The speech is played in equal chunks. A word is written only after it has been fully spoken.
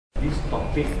this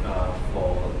topic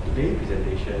for today's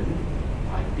presentation,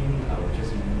 I think I will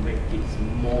just make it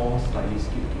more slightly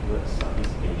skewed towards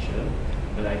Southeast Asia,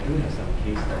 but I do have some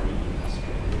case study in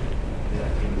Australia that I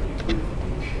think will be good for you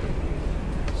to share with you.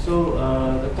 So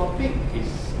the topic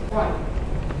is quite,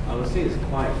 I would say it's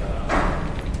quite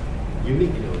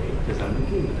unique in a way, because I'm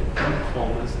looking at the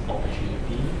e-commerce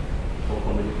opportunity for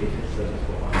communication service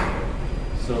provider.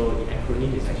 So the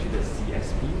acronym is actually the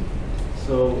CSP.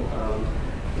 So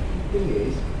the key thing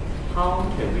is, how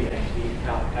can we actually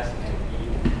help SME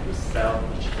to sell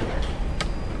digitally?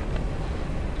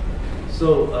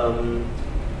 So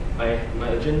my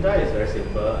agenda is very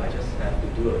simple. I just have to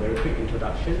do a very quick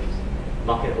introduction,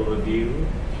 market overview,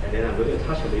 and then I'm going to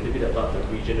touch a little bit about the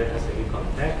regional SME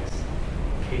context,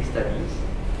 case studies,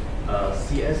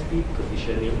 CSP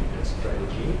positioning and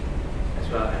strategy, as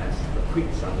well as a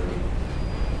quick summary.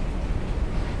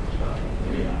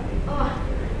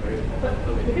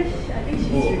 Because I think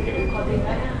she's recording,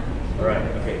 right? Alright,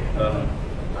 okay. You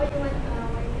want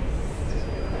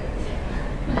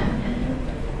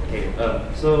Okay,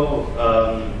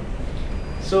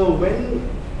 so when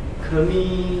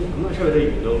Kermi, I'm not sure whether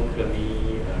you know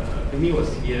Kermi, Kermi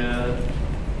was here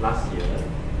last year,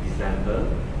 December,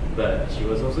 but she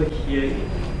was also here in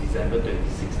December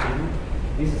 2016.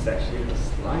 This is actually the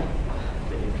slide,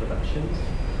 the introductions.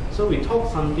 So we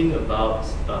talked something about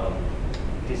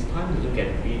this time we look at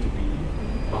B2B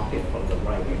market from the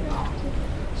right way up.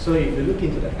 So if you look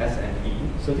into the SME,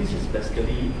 so this is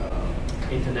basically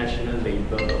International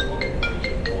Labour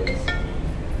Organization, OECD.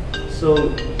 So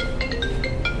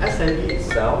SME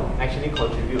itself actually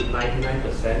contribute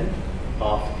 99%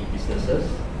 of the businesses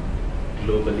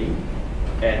globally,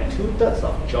 and 2/3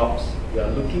 of jobs we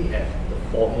are looking at the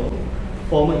formal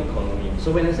economy.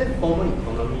 So when I say formal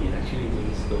economy, it actually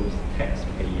means those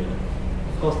taxpayers.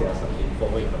 Of course, there are some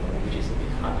informal economy which is a bit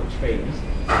hard to trace,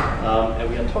 and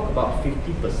we are talking about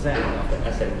 50% of the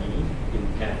SME in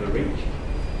average.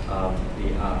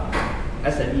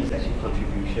 SME is actually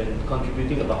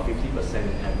contributing about 50%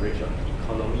 in average of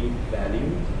economy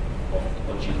value of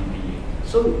GDP.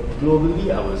 So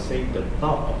globally, I would say the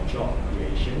bulk of job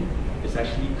creation is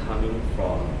actually coming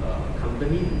from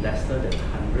companies lesser than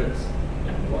hundreds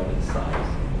employment size.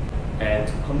 And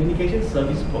communication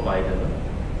service provider,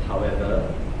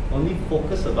 however, only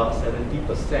focus about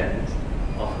 70%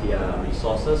 of their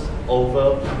resources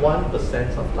over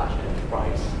 1% of large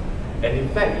enterprise. And in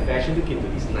fact, if you actually look into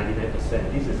this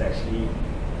 99%, this is actually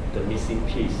the missing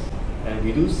piece. And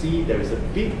we do see there is a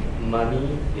big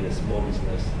money in a small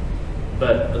business.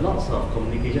 But a lot of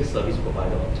communication service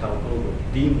provider or telco will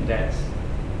deem that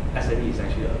SME is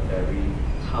actually a very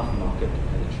tough market to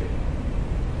penetrate.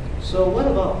 So what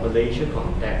about Malaysia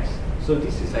context? So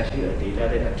this is actually a data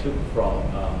that I took from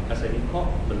SME Corp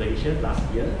Malaysia last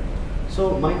year.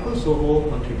 So micro SOHO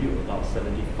contribute about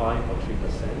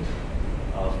 75.3%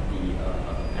 of the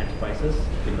enterprises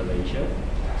in Malaysia.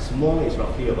 Small is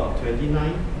roughly about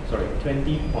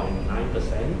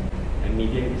 20.9%, and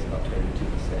medium is about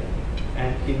 22%.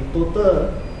 And in total,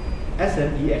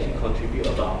 SME actually contribute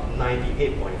about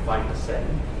 98.5%,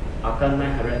 akan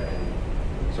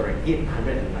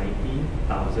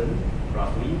 890,000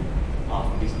 roughly of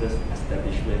business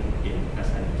establishment in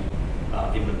SME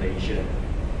in Malaysia.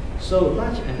 So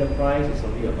large enterprise is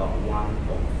only about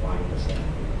 1.5%.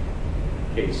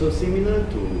 Okay, so similar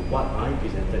to what I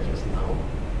presented just now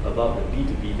about the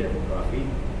B2B demographic,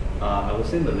 I would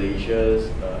say Malaysia's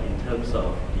in terms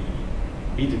of the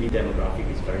B2B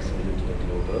demographic is very similar to the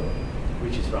global,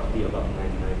 which is roughly about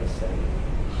 99%.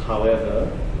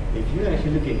 However, if you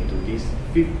actually look into this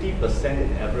 50%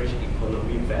 in average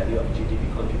economy value of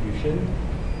GDP contribution,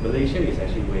 Malaysia is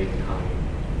actually way behind.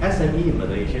 SME in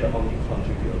Malaysia only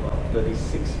contribute about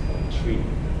 36.3%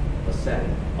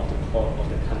 of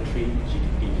the country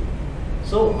GDP.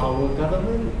 So our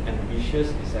government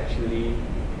ambitious is actually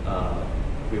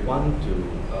we want to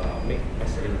make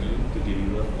SME to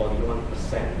deliver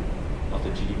 41% of the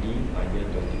GDP by year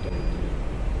 2020.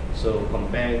 So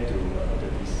compared to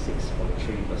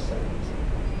 36.3%.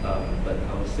 But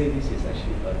I would say this is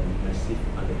actually a massive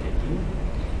undertaking.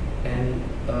 And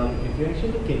if you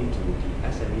actually look into the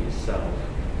SME itself,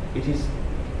 it is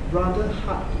rather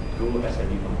hard to grow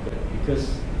SME market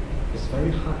because it's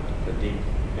very hard to predict.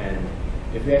 And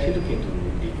if you actually look into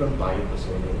different buyer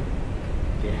persona,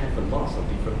 they have a lots of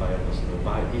different buyer persona,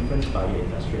 different buyer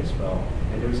industry as well.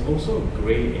 And there is also a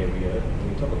gray area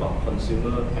when we talk about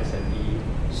consumer, SME,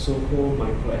 SOHO,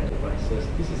 micro enterprises.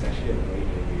 This is actually a gray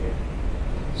area.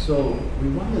 So we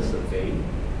run a survey.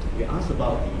 We asked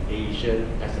about the Asian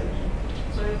SME.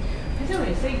 Sorry, when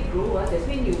you say grow, does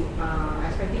mean you are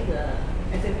expecting the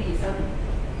SME is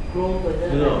grow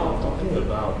further? No, I'm talking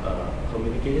about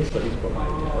communication service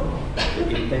provider.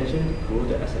 The intention to grow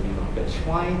the SME market,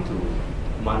 try to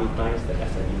monetize the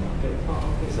SME market.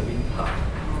 It's a bit tough.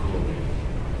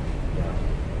 Yeah.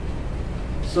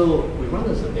 So we run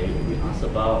a survey. We asked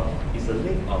about, is the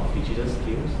link of digital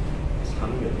skills is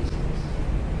harming your business?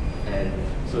 And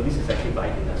so this is actually by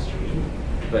industry.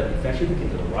 But if you actually look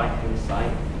into the right-hand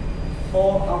side,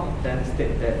 4 out of 10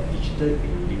 state that digital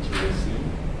illiteracy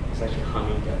is actually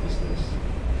harming their business.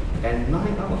 And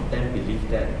 9 out of 10 believe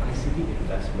that ICT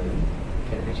investment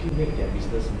can actually make their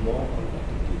business more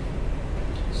competitive.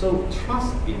 So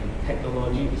trust in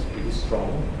technology is pretty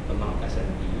strong among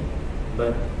SME,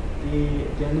 but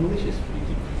their knowledge is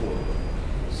pretty poor.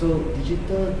 So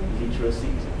digital literacy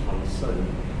is a concern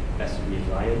as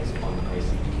reliance on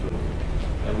ICT growth.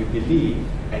 And we believe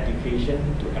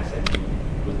education to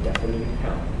SME will definitely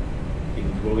help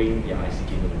in growing their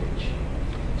ICT knowledge.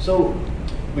 So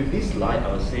with this slide,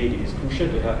 I would say it is crucial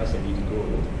to help SME to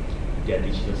grow their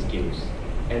digital skills.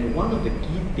 And one of the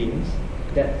key things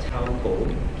that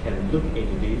telco can look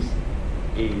into this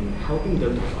in helping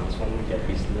them to transform their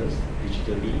business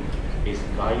digitally is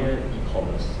via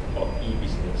e-commerce or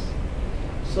e-business.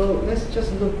 So let's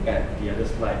just look at the other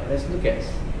slide. Let's look at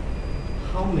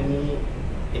how many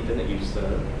internet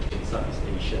users in Southeast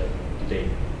Asia today.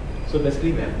 So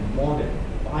basically we have more than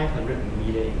 500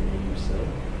 million internet users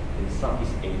in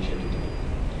Southeast Asia today.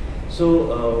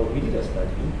 So we did a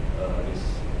study,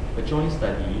 it's a joint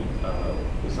study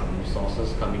with some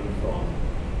resources coming from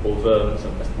OVUM,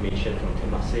 some estimation from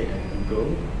Temasek and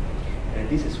Google. And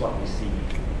this is what we see.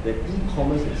 The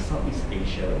e-commerce in Southeast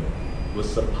Asia will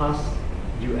surpass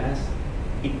US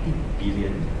 80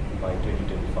 billion by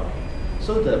 2025.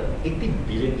 So the 80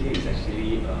 billion here is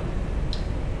actually,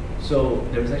 so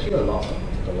there is actually a lot of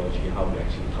methodology how we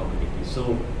actually calculate this.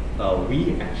 So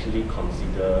we actually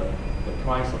consider the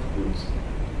price of goods,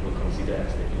 we'll consider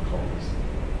as the e-commerce,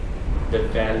 the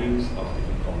values of the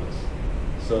e-commerce.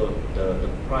 So the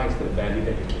price, the value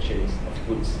that you purchase of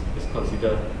goods is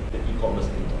considered the e-commerce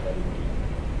in totality.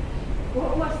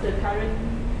 What's the current?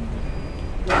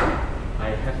 I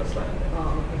have a slide on that.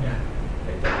 Oh, okay.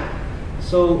 Yeah.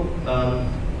 So,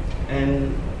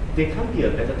 and there can't be a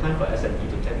better time for SME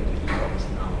to tap into e-commerce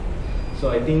now. So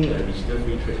I think digital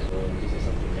free trade zone, this is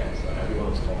something that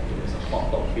everyone was talking. There's a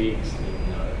hot topic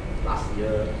in last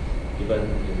year, even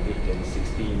in late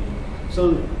 2016.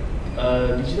 So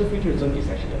digital free trade zone is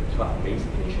actually a club-based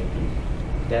initiative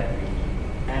that really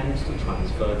aims to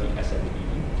transfer the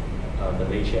SME,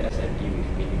 Malaysia SME with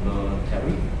minimal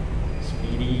tariff,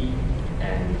 speedy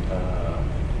and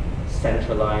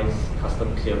centralized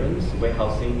custom clearance,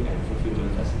 warehousing and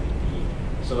fulfillment facility.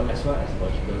 So as well as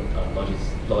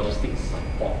logistics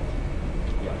support.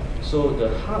 Yeah. So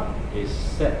the hub is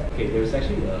set. Okay, there is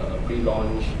actually a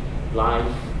pre-launch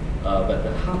live, but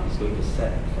the hub is going to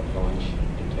set for launch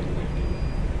in 2019.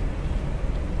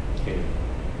 Okay.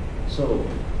 So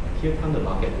here comes the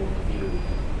market overview.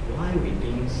 Why we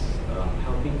think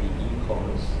helping the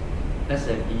e-commerce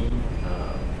SME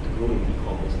to grow in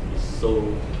e-commerce is so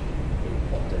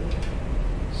important.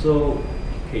 So,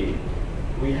 okay,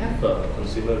 we have a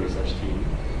consumer research team,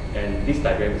 and this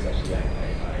diagram is actually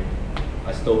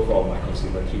I stole from my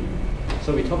consumer team.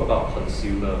 So we talk about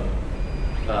consumer.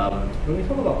 When we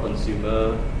talk about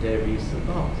consumer,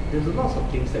 there's a lot of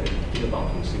things that we think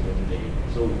about consumer today.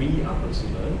 So we are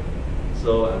consumer.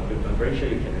 So I'm very sure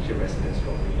you can actually resonate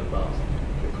strongly about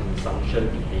the consumption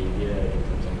behavior in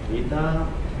terms of data,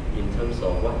 in terms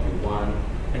of what you want,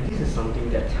 and this is something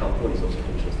that telco is also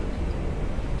interested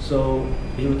in. So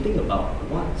they will think about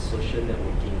what social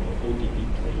networking or OTT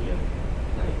player,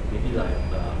 maybe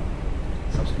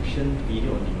subscription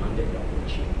video on demand that you're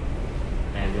watching,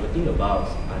 and they will think about,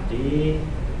 are they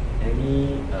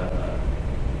any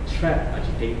trapped,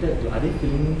 agitated? Are they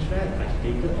feeling trapped,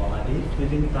 agitated, or are they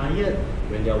feeling tired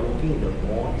when they are walking in the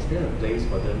mall? Is there a place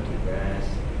for them to rest?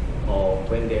 Or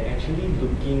when they're actually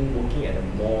working at the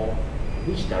mall,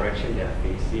 which direction they are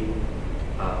facing,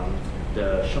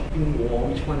 the shopping mall,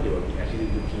 which one they will be actually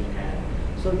looking at?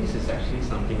 So this is actually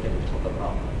something that we talk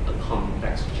about, a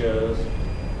contextual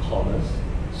commerce.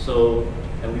 So,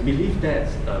 and we believe that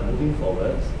moving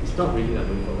forward, it's not really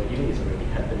moving forward, even it's already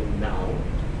happening now.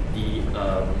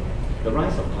 The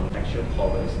rise of contextual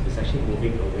commerce is actually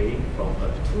moving away from a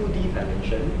 2D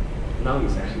dimension. Now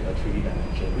it's actually a 3D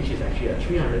dimension, which is actually a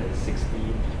 360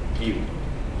 view.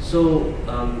 So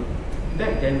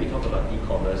back then we talked about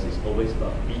e-commerce is always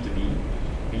about B2B,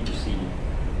 B2C.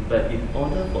 But in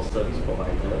order for service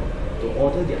provider to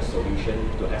order their solution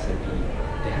to SME,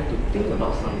 they have to think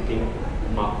about something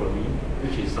macroly,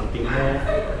 which is something more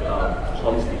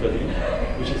holistically,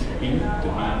 which is B to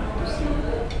B to C.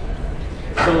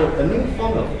 So a new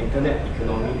form of internet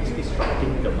economy is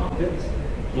disrupting the markets,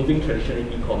 moving traditional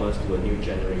e-commerce to a new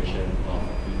generation of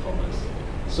e-commerce.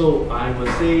 So I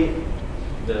would say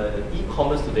the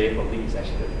e-commerce today probably is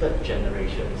actually the third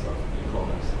generation of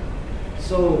e-commerce.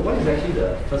 So what is actually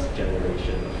the first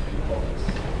generation of e-commerce?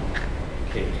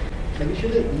 Okay,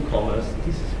 traditional e-commerce,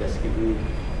 this is basically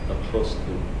a closed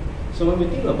loop. So when we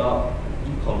think about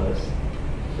e-commerce,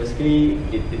 basically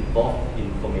it involves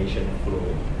information flow.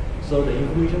 So the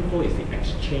information flow is the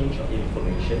exchange of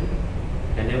information,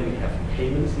 and then we have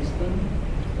payment system.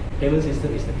 Payment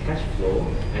system is the cash flow,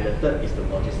 and the third is the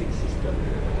logistics system,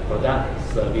 product,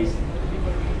 service,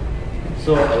 delivery.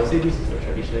 So I would say this is the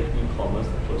traditional e-commerce,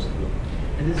 the closed loop.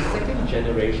 And the second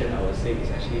generation, I would say, is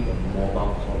actually the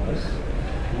mobile commerce,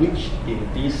 which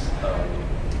in this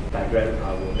diagram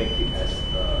I will make it as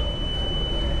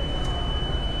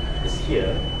is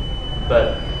here,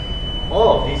 but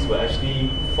all of these will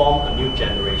actually form a new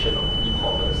generation of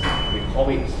e-commerce. We call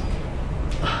it,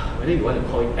 whether you want to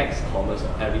call it X-commerce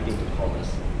or everything to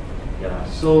commerce. Yeah.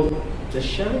 So the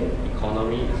sharing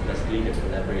economy is basically the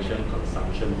collaboration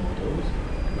consumption models,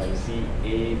 like you see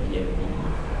A, B, and B,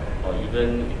 or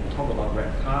even if you talk about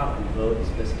Redcar, Uber, it's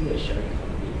basically a sharing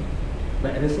economy.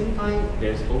 But at the same time,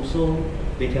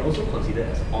 they can also consider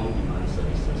as on-demand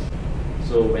services.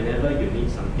 So whenever you need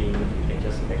something, you can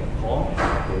just make a call,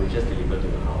 they will just deliver to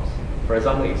the house. For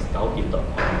example, it's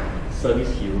Daodim.com,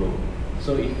 Service Hero.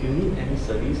 So if you need any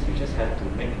service, you just have to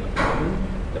make an appointment.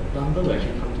 The plumber will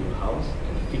actually come to your house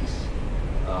and fix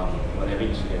whatever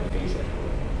issue you face at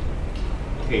home.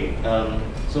 Okay,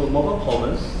 so mobile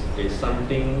commerce is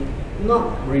something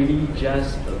not really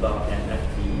just about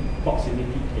NFP,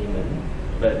 proximity payment,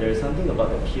 but there is something about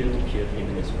the peer-to-peer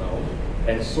payment as well.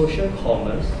 And social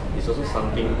commerce is also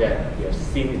something that we have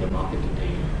seen in the market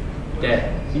today,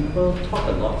 that people talk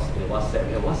a lot in WhatsApp.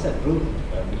 We have WhatsApp group,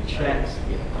 we chat,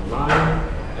 we have online,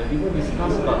 and people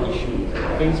discuss about issues.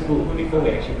 Facebook, before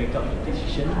we actually make up a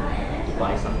decision to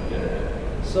buy something.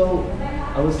 So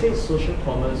I would say social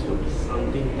commerce will be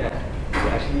something that will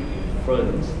actually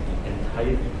influence the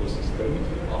entire ecosystem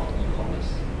of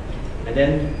e-commerce. And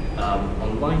then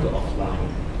online to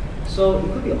offline. So it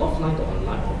could be offline to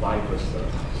online or vice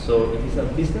versa. So it is a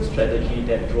business strategy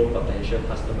that drove potential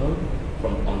customer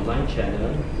from online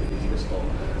channel to physical store.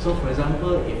 So for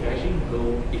example, if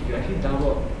you actually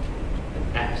download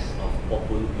an apps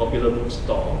of popular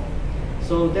bookstore,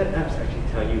 so that apps actually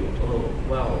tell you, oh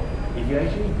well, if you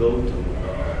actually go to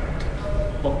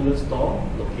a popular store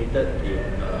located in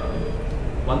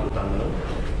One Utama,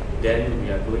 then we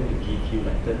are going to give you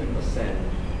like 30%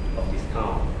 of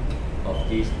discount of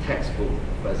this textbook,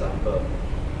 for example.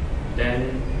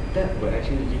 Then that will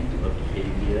actually lead to a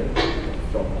behavior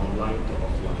from online to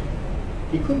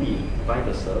offline. It could be vice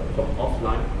versa, from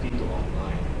offline to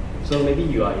online. So maybe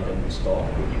you are in the bookstore,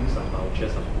 we give you some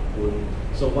vouchers, some coupon.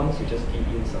 So once you just give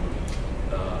in some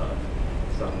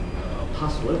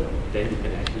password, then you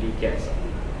can actually get some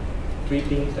free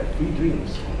things like free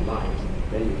drinks online.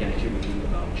 Then you can actually redeem the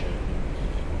voucher.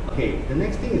 Okay, the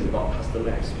next thing is about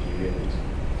customer experience.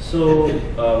 So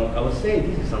I would say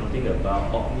this is something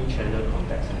about omni-channel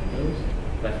contact centers.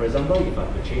 Like for example, if I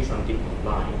purchase something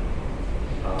online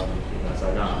in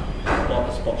Lazada, I bought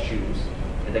a sports shoes,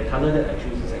 and the color that I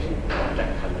choose is actually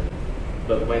black color.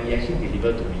 But when they actually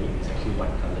deliver to me, it's actually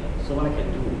white color. So what I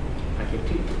can do, I can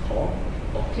click the call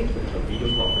or click the video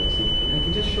conferencing, and I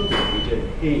can just show to the agent,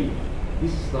 hey,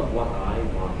 this is not what I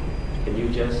want. Can you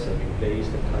just replace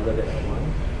the color that I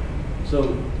want?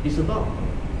 So it's about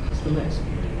customer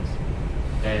experience.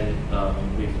 And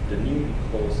with the new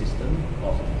ecosystem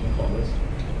of e-commerce,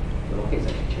 the market is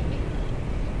actually changing.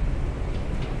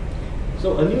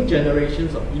 So a new generation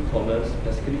of e-commerce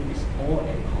basically is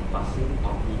all-encompassing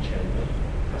omni-channel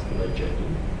customer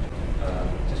journey.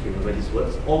 Just remember these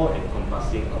words,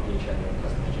 all-encompassing omni-channel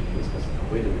customer journeys, because I'm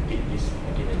going to repeat this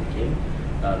again and again.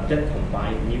 That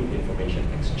combine new information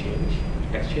exchange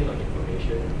of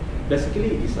information.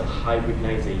 Basically, it's a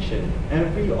hybridization.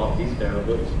 Every of these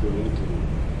variables is going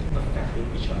to affect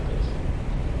each other.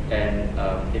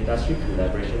 And industry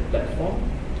collaboration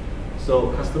platform.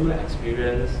 So customer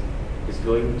experience is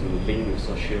going to link with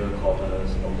social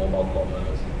commerce or mobile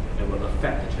commerce and will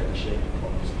affect the traditional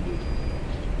e-commerce route.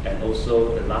 And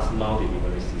also the last mile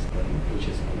delivery system, which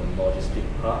is on the logistic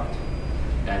part,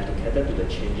 and to cater to the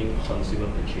changing consumer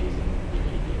purchasing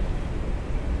behavior.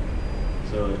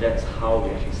 So that's how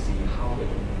we actually see how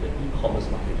the e-commerce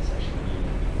market is actually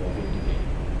evolving today.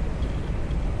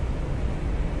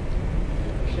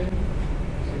 Any question?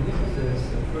 So this is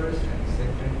the first and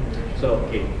second generation. So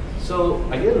okay, So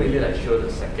I didn't really show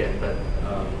the second, but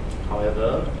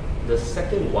however, the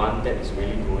second one that is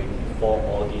really going for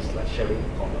all these sharing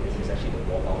economies is actually the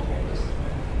mobile commerce.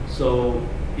 So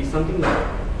it's something like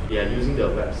they are using their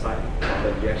website,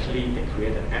 but they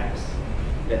create an apps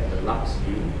that allows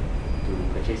you to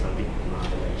purchase something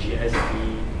online, like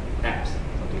GST apps,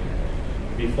 something like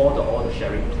that, before all the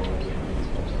sharing economy is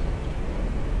possible.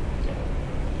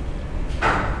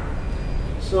 Yeah.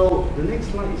 So the next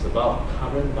slide is about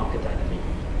current market dynamic.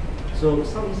 So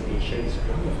Southeast Asia is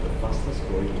one of the fastest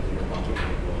growing internet market in the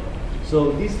world.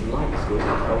 So this slide is going to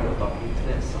tell you about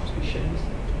internet subscriptions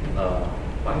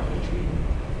by country.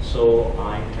 So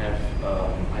I have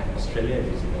Australia and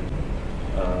New Zealand,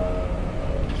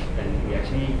 and we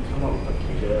actually come up with a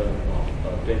figure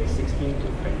of 2016 to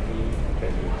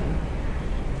 2021.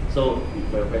 So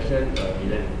for your question,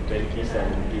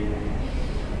 2017,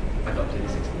 I got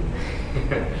 2016.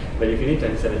 But if you need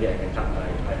 2017, I can come.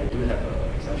 I do have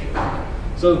a Excel sheet.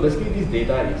 So basically, this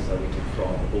data is we took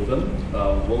from OVUM,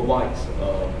 worldwide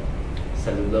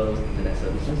cellular internet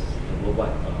services, and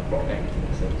worldwide broadband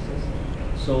internet services.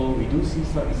 So we do see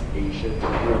Southeast Asia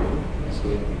growth is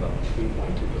going to be about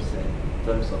 3.2% in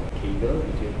terms of CAGR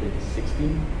between 2016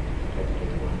 and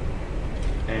 2021.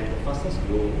 And the fastest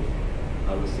growth,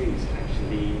 I would say, is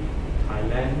actually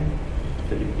Thailand,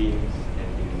 Philippines, and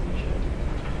Indonesia.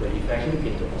 But if you actually look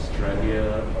into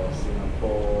Australia or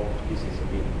Singapore, this is a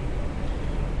bit,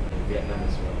 and Vietnam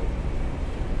as well.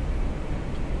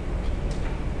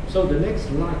 So the next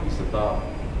slide is about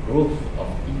growth of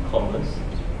e-commerce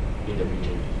in the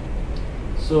region.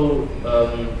 So,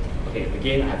 okay,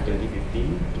 again, I have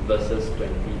 2015 versus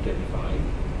 2025.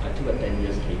 I took a 10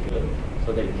 years CAGR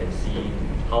so that you can see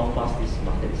how fast this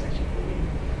market is actually growing.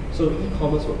 So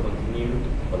e-commerce will continue to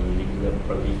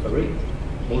proliferate,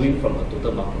 moving from a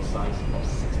total market size of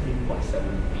 16.7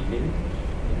 billion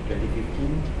in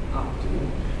 2015 up to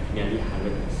nearly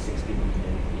 160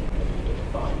 million in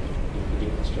 2025,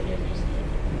 including Australia and New Zealand.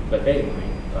 But bear in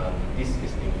mind, this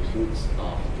includes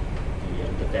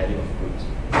the value of goods.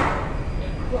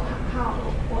 Yeah. Well,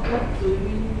 what do you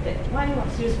mean that? Why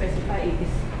must you specify it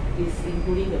is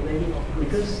including the value of goods?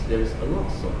 Because there is a lot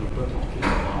of people talking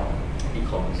about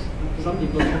e-commerce. Okay. Some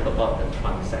people talk about the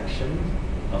transaction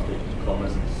of the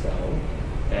e-commerce itself,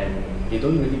 and they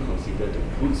don't really consider the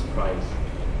goods price.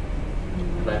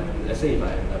 Like, let's say if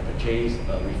I purchase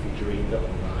a refrigerator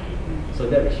online, so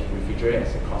that refrigerator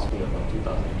has cost me about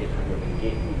 2,800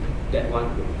 ringgit. That one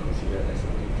will be considered as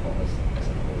an e-commerce as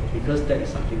a whole, because that is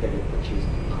something that you purchase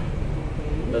online.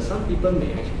 Okay. But some people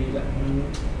may actually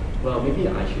well, maybe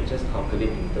I should just calculate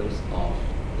in terms of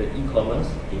the e-commerce,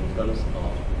 in terms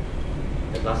of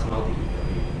the last mile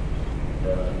delivery,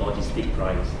 the logistic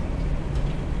price.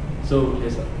 So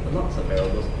there's lots of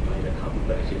variables behind how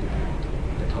people actually do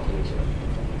the calculation of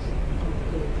e-commerce.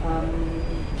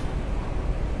 Okay.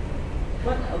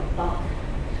 What about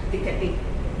ticketing?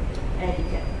 Air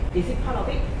ticket. Is it part of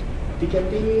it?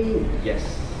 Ticketing,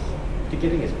 yes.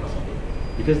 Ticketing is part of it,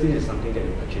 because this is something that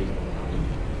you purchase online.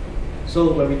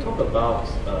 So when we talk about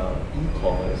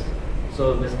e-commerce,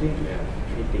 so basically we have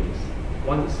three things.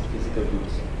 One is physical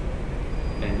goods,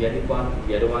 and the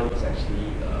other one is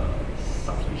actually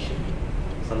subscription,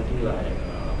 something like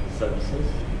services,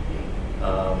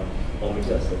 or maybe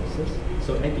services.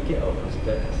 So air ticket I would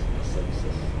consider as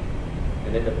services.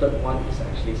 And then the third one is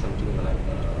actually something like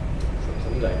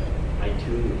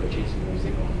iTunes, you purchase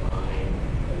music online,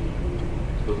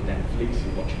 you go to Netflix,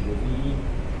 you watch a movie,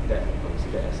 that we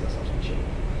consider as a subscription.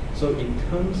 So in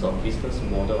terms of business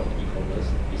model of e-commerce,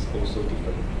 it's also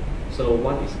different. So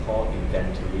one is called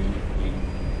inventory link.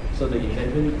 So the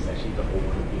inventory is actually the whole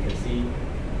one. You can see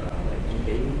like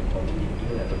eBay or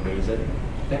even at Amazon.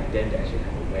 Back then they actually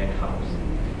have a warehouse,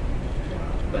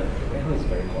 but the warehouse is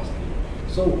very costly.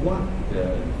 So what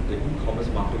the e-commerce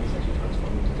market is actually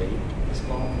transforming today is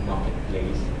called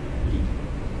marketplace lead.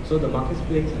 So the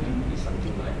marketplace lead is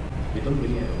something like we don't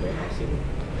really have a warehousing.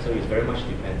 So it's very much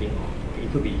depending on, okay,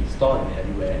 it could be stored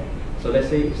everywhere. So let's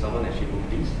say if someone actually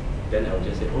booked this, then I would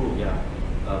just say, oh yeah,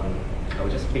 I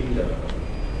would just ping the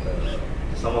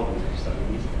someone who's actually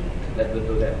selling this, let them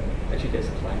know that actually there's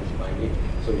a client who's buying it,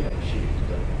 so we have to ship it to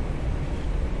them.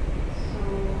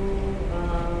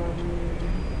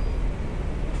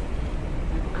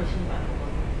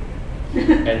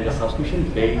 And the subscription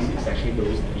base is actually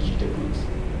those digital goods,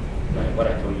 like what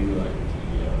I told you, like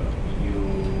the video,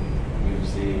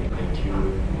 music,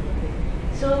 iTunes.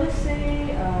 So let's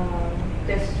say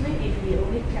there's three. If we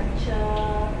only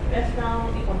capture, that's now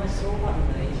e-commerce so what in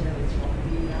Malaysia is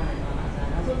probably and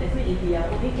Lazada. So let's say if we are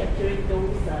only capturing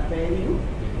those value,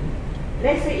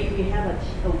 let's say if we have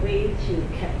a way to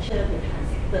capture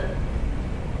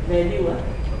value.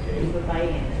 Okay. People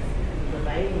buying and people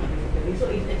buying basically. So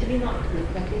it's actually not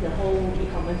reflecting the whole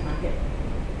e-commerce market.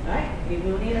 Right? We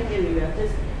will only like we will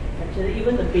just capture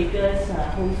even the biggest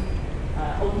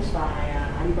owns by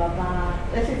Alibaba.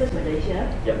 Let's say just Malaysia.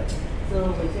 Yep.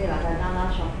 So we say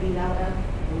Lazada, Shopee,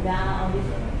 Uda, all this.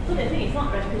 So the thing is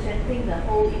not representing the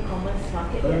whole e-commerce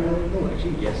market yet. No,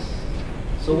 actually yes.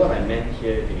 So what I meant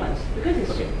here is because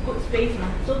it's good space,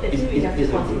 so that's why we have to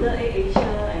consider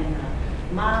Asia and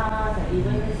Mars and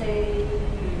even say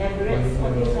Emirates,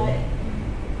 all this, right?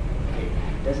 Okay,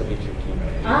 that's a bit tricky,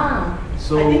 right?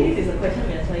 So I think this is a question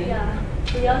we are saying. Yeah.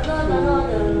 We also don't know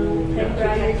the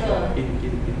temperature.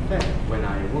 In fact, when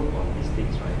I work on these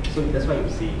things, right? So that's why you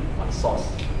see on source.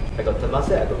 I got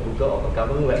Temasek, I got Google, I got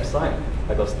government website,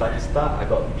 I got Statista, I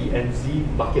got BNZ,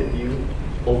 Market View,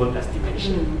 OVUM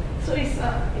estimation. So it's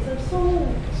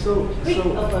so big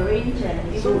of a range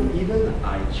and even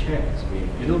I checked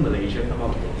with Malaysia come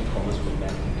up with the e-commerce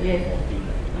roadmap in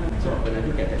 2014. So when I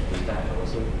look at that data, I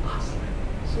also ask,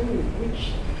 so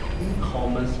which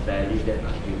e-commerce value that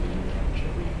are you really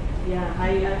capturing? Yeah,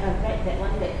 I have read that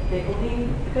one that they only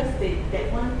because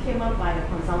that one came up by a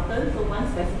consultant, so one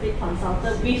specific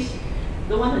consultant which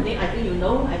the one the name I think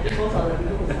I think most of the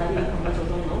people who study e-commerce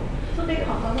also know. So they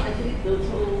consultant actually do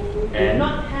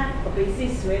not have a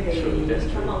basis where they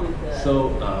come up with the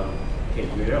okay,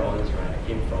 to be very honest, right, I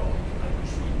came from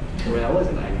IBC. When I was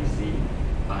in IBC,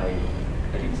 I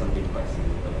did something quite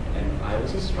similar, and I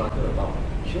also struggled about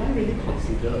should I really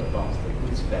consider about the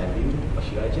goods value or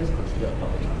should I just consider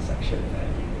about the transaction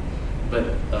value? But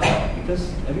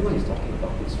because everyone is talking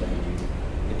about goods value,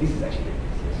 and this is actually the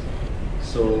basis.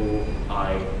 So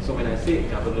when I say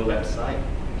government website,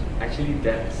 actually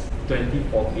that's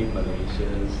 2014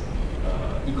 Malaysia's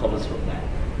e-commerce roadmap.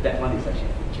 That one is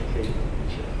actually featured in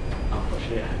Malaysia.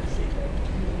 Unfortunately, I have to say that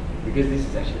because this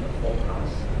is actually a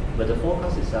forecast. But the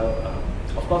forecast itself,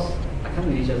 of course, I can't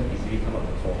really just easily come up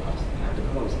with a forecast. I have to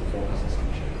come up with some forecast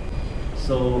assumption.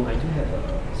 So I do have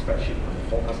a spreadsheet on the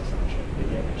forecast assumption.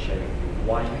 Maybe I can share with you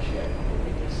why actually I come up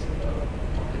with this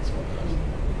markets forecast.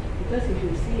 Because if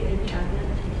you see any other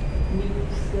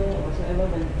news or whatsoever,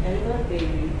 whenever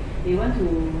they want to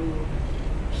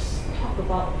talk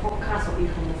about forecast of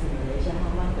e-commerce in Malaysia, how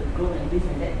much the growth and this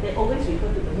and that, they always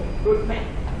refer to the roadmap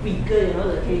figure,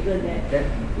 the figure there,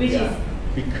 which is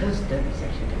because that is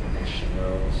actually the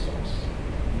national source.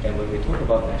 And when we talk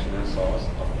about national source,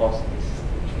 of course,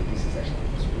 this is actually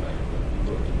the most reliable.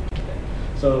 We will do that.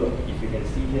 So if you can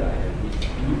see here, I have this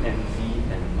BNZ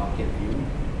and Market View.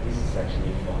 This is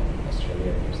actually from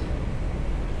Australia and New Zealand.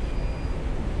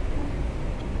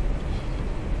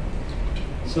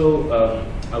 So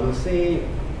I would say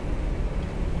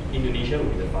Indonesia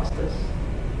will be the fastest,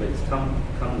 but it's come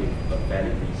with a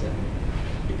valid reason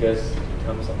because in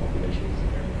terms of population it's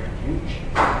very, very huge.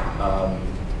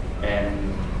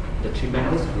 And the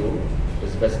tremendous growth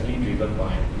is basically driven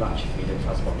by large middle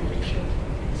class population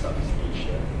in Southeast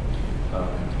Asia,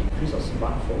 increase of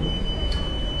smartphone.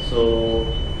 So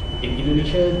in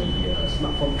Indonesia, the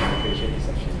smartphone penetration is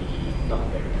actually not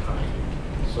very high.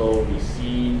 So we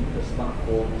see the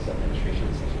smartphone penetration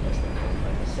is actually less than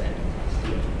 25% last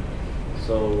year.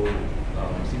 So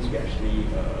since we actually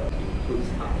include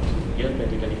up to the year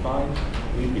 2025,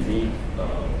 we believe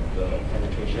the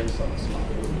penetrations of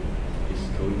smartphone is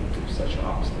going to surge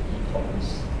up the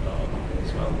e-commerce market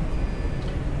as well.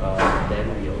 Then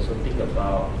we also think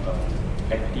about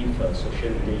active social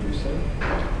media user.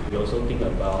 We also think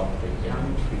about the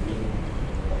young trading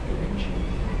population.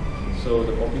 So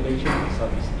the population in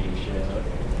Southeast Asia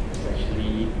is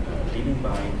actually leading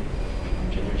by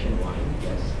Generation Y.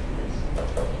 Yes.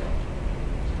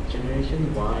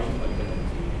 Generation Y or even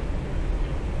Z.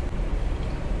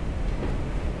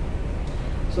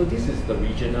 So this is the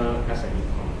regional SME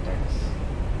context.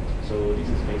 So this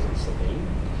is based on survey.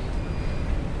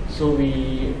 So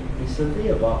we survey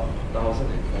about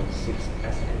 1,046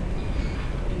 SME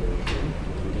in the region,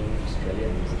 including Australia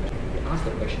and New Zealand. We asked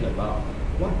the question about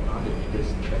what are the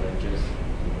biggest challenges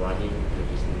in running the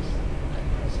business at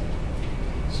present.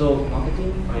 So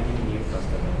marketing, finding new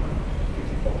customer,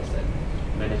 54%.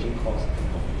 Managing cost and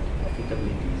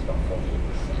profitability is about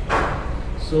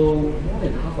 48%. So more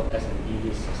than half of SME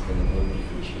needs sustainable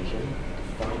differentiation to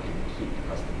find and keep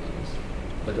customers.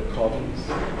 But the problem is,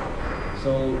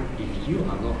 so if you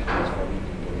are not transforming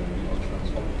internally or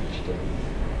transforming digitally,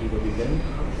 it will be very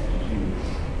hard for you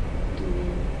to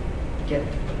get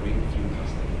a great few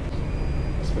customers,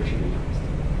 especially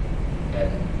youngsters.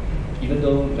 And even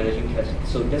though managing cash,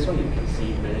 so that's why you can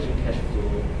see managing cash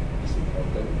flow is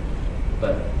important.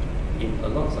 But in a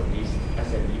lot of these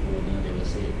SME only, they will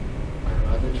say, I'd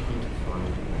rather try to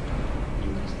find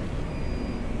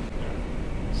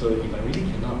So if I really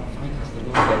cannot find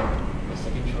customers, then my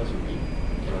second choice would be,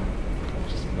 I'll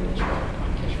just manage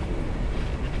my cash flow.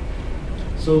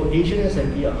 So Asian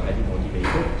SME are highly motivated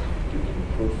to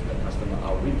improve the customer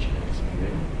outreach and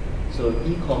experience. So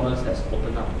e-commerce has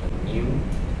opened up a new,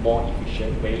 more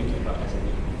efficient way to help SME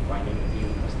finding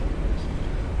new customers.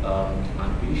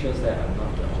 I'm pretty sure that I'm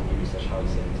not the only research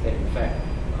house saying that. In fact,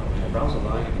 when I browse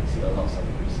online, I can see a lot of some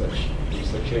research.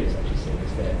 Researcher is actually saying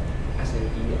that SME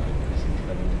are increasingly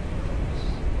turning to e-commerce.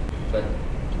 But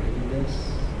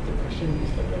readiness, the question is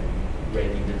the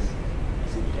readiness.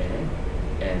 Is it there?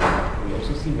 And we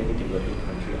also see many developing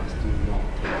countries are still not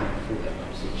taking full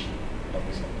advantage of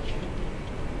this opportunity.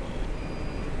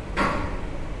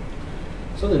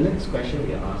 So the next question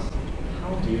we ask,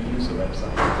 how do you use a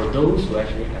website? For those who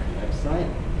actually have a website,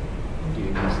 how do you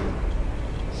use it?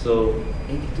 So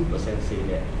 82% say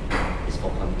that it's for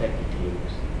contact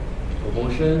details,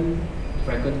 promotion,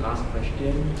 frequent asked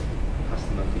questions,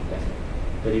 customer feedback.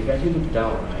 But if you actually look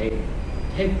down, right,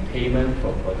 take payment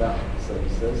for product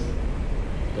services,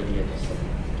 38%.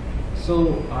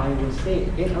 So I would say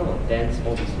 8 out of 10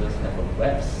 small businesses have a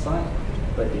website,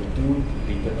 but they do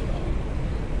little about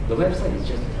it. The website is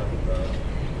just to tell people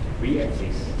we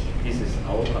exist. This is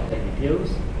our contact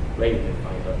details, where you can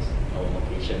find us, our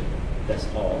location. That's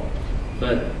all.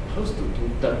 But close to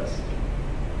 2/3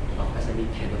 of SME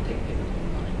cannot take payment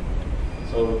online.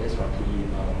 So it's roughly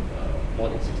more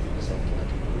than 60% cannot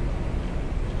take payment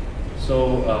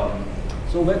online.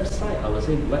 So website, I would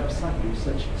say website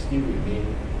usage still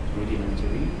remain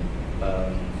rudimentary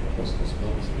for most of the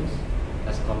small business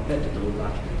as compared to those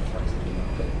large enterprises in the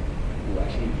market who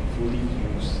actually fully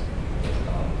use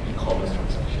e-commerce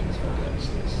transactions for their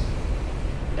business.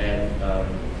 And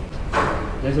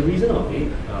there's a reason of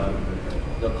it.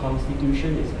 The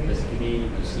constitution is basically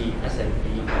to see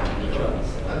SME nature of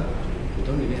itself. We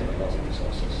don't really have a lot of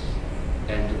resources.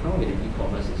 And to come with the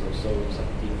e-commerce is also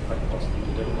something quite costly.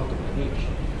 We don't know how to manage.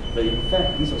 But in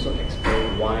fact, this also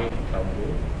explains why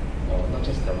telco, or not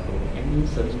just telco, any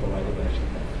service provider will actually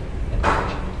have an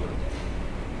opportunity on that.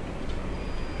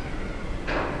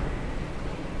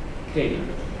 Okay.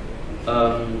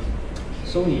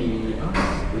 So we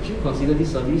asked, would you consider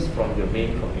this service from your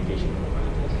main communication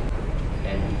providers?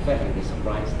 And in fact, you'll be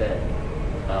surprised that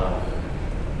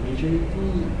majority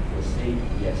will say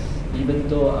yes, even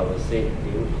though I would say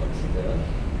they would consider,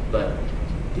 but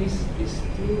this is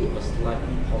still a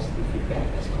slightly positive feedback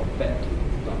as compared to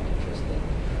not interested.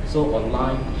 So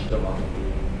online digital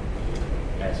marketing,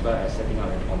 as well as setting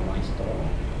up an online store,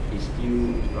 is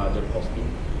still rather positive.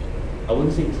 I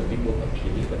wouldn't say it's a bit more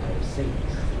appealing, but I would say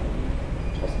it's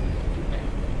positive feedback.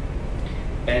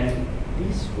 And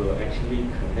this will actually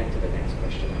connect to the next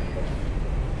question I have.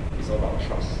 It's all about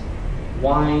trust.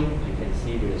 Why? You can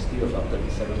see there is still about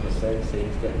 37%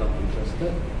 saying that not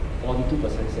interested,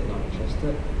 42% said not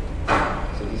interested.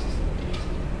 So this is the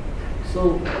reason.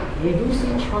 So we do see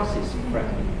trust is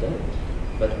fragmented,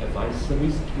 but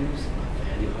advisory skills are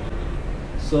very high.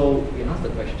 So we ask the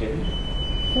question,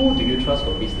 who do you trust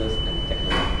for business and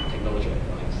technology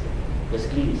advice?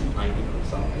 Basically, it's IT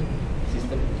consultant,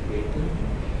 system integrator,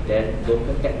 then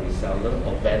local tech reseller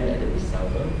or value-added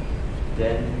reseller,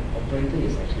 then operator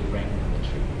is actually ranked number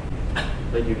 3.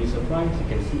 But you'll be surprised, you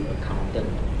can see accountant.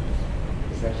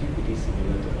 It's actually pretty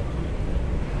similar to operator.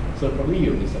 So probably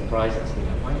you'll be surprised asking,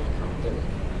 why accountant?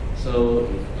 So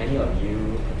if any of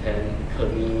you attend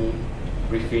Kermi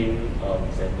briefing on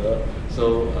December,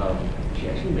 so she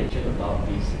actually mentioned about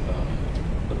this,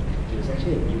 there's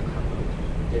actually a newcomer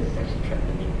that is actually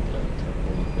threatening the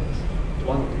telco markets.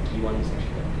 One of the key ones is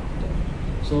actually accountant.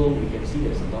 So we can see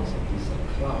there's a lot of these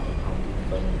cloud accounting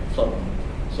firm.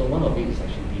 So one of it is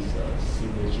actually this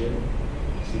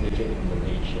Synergy in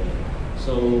Malaysia.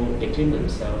 So they claim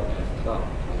themselves as cloud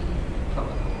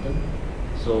accountant.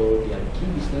 So their key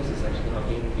business is actually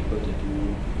helping people to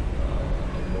do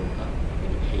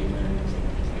payments and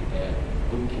things like that,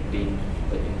 bookkeeping.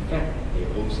 But in fact, they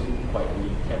also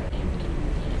quietly tap into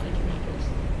the IT markets.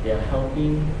 They are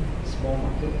helping small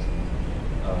markets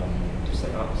to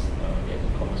set up their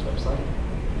e-commerce website,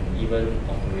 and even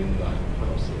offering like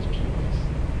point of sales POS.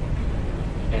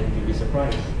 And you'll be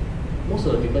surprised, most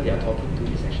of the people they are talking to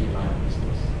is actually line of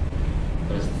business.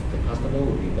 Because the customer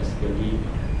will be basically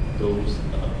those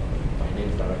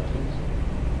finance directors,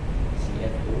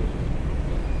 CFO.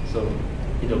 So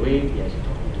in a way, we are actually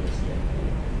talking to the CFO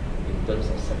in terms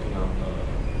of setting up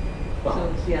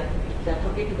so they're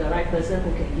talking to the right person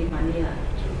who can give money.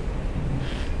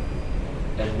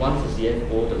 And once the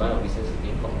CFO, the line of business is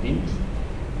being convinced,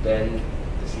 then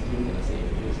the CTO can say,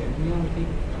 okay,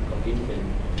 I'm convinced, and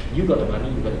you got the money,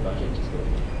 you got the budget, just go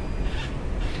ahead.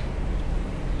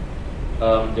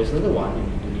 There's another one in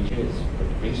Indonesia, is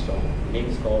pretty strong. The name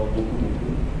is called Buku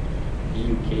Buku,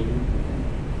 BUK.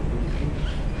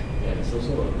 Yeah, it's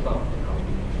also a cloud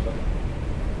accounting firm.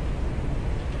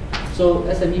 So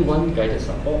SME1 guided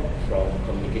support from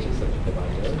communication service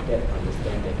provider that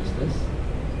understand their business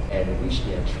and which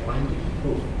they are trying to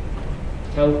improve.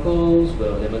 Telcos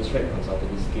will demonstrate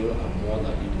consultancy skill are more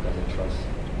likely to gather trust.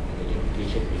 The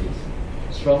implication is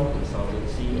strong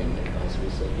consultancy and advisory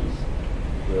service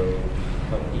will be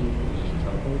helping the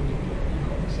telco in their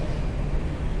e-commerce side.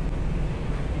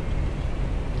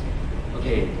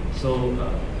 Okay, so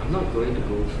I'm not going to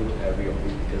go through every of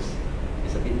it because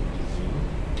it's a bit easy.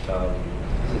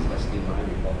 This is basically my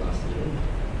report last year.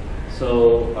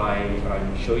 So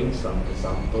I'm showing some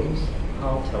examples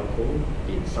how telco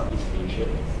in Southeast Asia.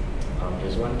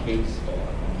 There's one case for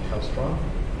Telstra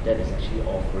that is actually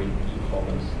offering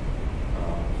e-commerce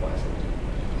for SME.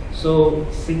 So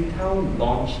Singtel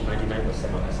launched 99%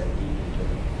 of SME in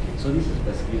 2015. So this is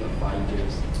basically a 5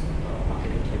 years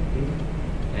marketing campaign,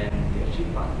 and they actually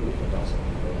partner with lots of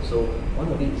people. So one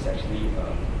of it is actually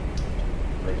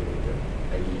regulator,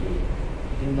 IDA.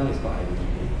 I think now it's called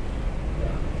IDA.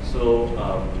 Yeah. So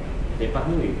they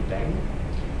partner with bank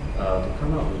to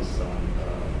come up with some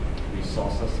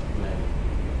resources plan.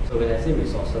 So when I say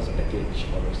resources package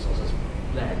or resources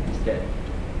plan, is that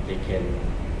they can,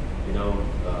 you know,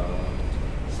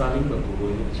 selling the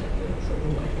Google each other. So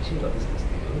I actually got this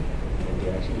customer, and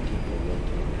they're actually looking for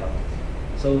local help.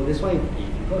 So that's why if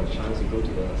you got a chance, you go to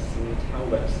the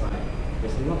Singtel website.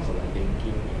 There's lots of like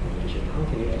banking information. How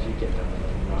can you actually get them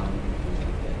run things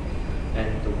like that?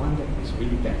 And the one that is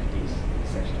really bad is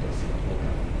actually the Singapore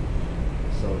government.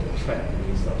 So the threat, the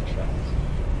Minister of Threat,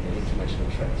 the international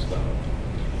threat as well.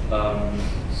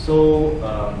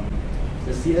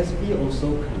 The CSP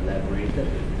also collaborated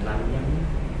with Nanyang,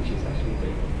 which is actually the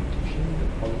institution, the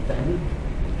Polytechnic,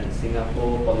 and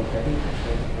Singapore Polytechnic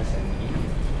and SME,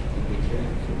 Retail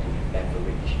and Food and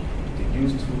Beverage, to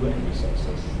use tools and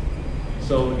resources.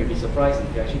 So you'll be surprised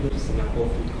if you actually go to Singapore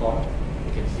Food Court,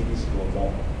 you can see this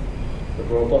robot. The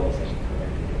robot is actually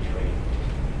correcting the tray.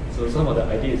 So some of the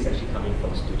ideas is actually coming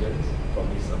from students from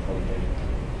this Polytechnic.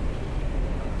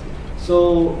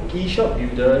 So eShop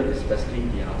Builder is basically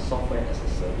their software as a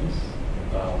service,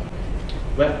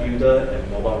 web builder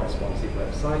and mobile responsive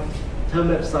website, turn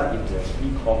website into an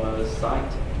e-commerce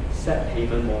site, set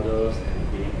payment models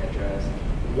and billing address,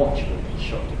 watch the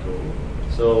eShop to go.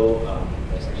 So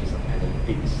there's actually some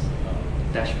analytics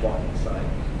dashboard inside.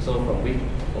 So from week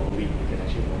over week, you can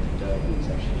actually monitor who's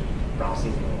actually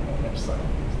browsing your website.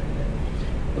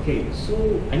 Okay, so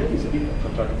I know it's a bit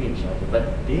contradicting each other,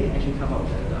 but they actually come up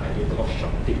with the idea called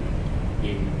ShopTip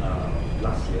in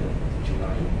last year,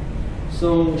 July.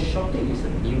 So ShopTip is a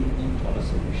new e-commerce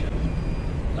solution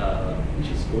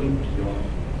which is going beyond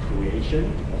creation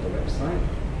of the website,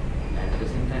 and at the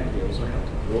same time they also have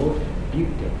to grow and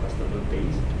build their customer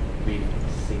base with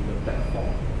a single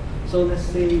platform. So let's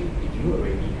say if you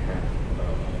already have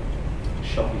a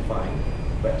Shopify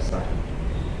website,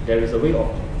 there is a way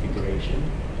of configuration.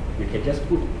 You can just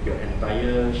put your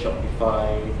entire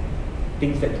Shopify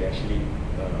things that you actually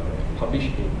publish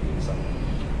in some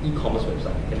e-commerce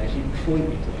website. You can actually throw it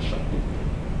into the Shopify.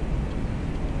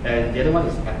 And the other one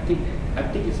is Aptic.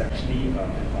 Aptic is actually an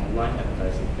online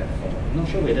advertising platform. I'm not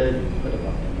sure whether you heard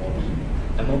about Amobi.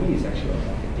 Amobi is actually a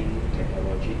marketing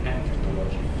technology and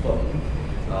technology firm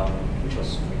which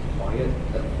was acquired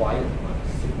by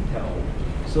Singtel.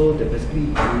 So they basically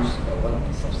use one of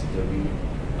the subsidiary.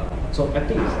 So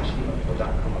Aptic is actually a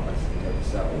product come up by Singtel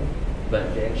itself,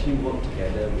 but they actually work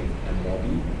together with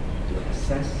Amobi to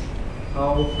assess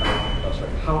how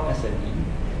SME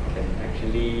can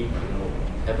actually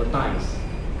advertise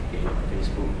in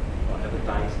Facebook or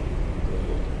advertise in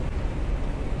Google.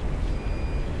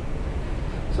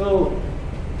 So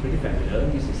pretty familiar.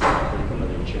 This is Political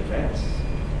Malaysia Vets.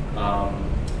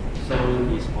 So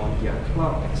it's on their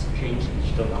cloud exchange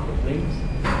digital marketplace.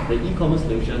 The e-commerce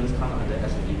solutions come under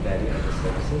SME value added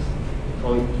services. We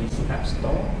call it Easy App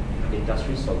Store,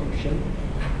 Industry Solution,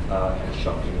 and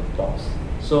Shop in a Box.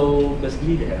 So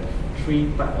basically they have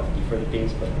three types of different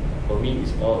things, but for me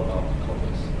it's all about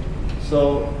e-commerce.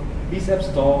 So this App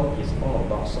Store is all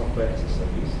about software as a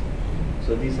service.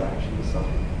 So these are actually some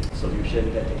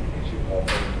solutions that they can actually offer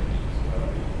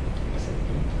to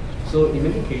SME. So in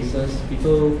many cases,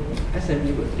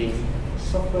 SME would think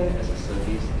software as a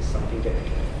service is something that they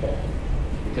can afford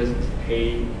because it's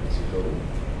pay as you go,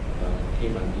 pay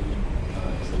money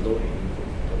is a low hanging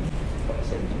fruit for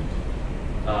SME.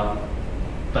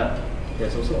 But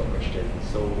there's also a question.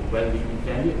 So when we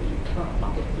evaluate the cloud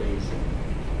marketplace,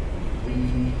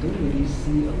 we don't really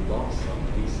see a lot of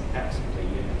these apps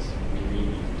players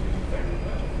really doing very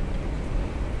well.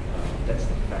 That's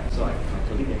the fact. So my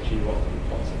colleague actually wrote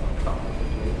reports about cloud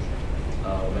marketplace.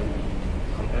 When we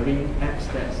comparing apps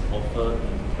that's offered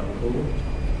in telco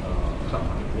cloud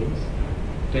marketplace,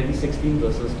 2016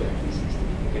 versus 2016,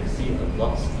 you can see a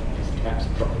lot of these apps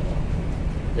drop off.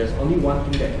 There's only one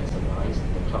thing that can survive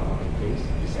the cloud marketplace,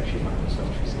 is actually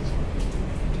Microsoft 365.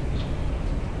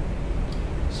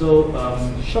 So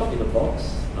Shop in the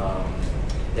Box,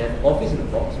 they have Office in the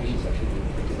Box, which is actually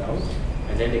doing pretty well,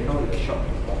 and then they come with a Shop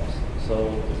in the Box. So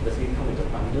it's basically come with the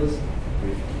bundles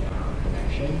with the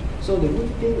connection. So the good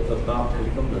thing about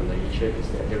Telecom Malaysia is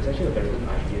that there's actually a very good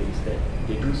idea is that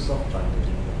they do soft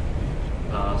bundling.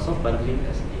 Soft bundling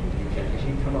as in you can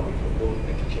actually come up with your own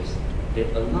packages. They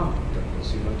allow the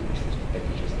consumer to choose the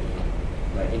packages they want.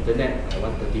 Like internet, I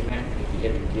want 30 Mbps,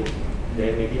 58 Mbps.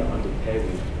 Then maybe I want to pair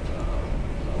with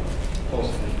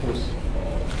post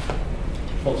or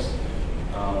post.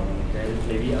 Then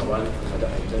maybe I want another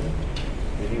item,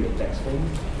 maybe with text phone.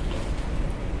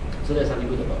 So there's something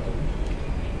good about them.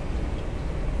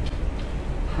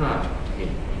 Okay,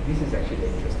 this is actually the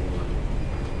interesting one.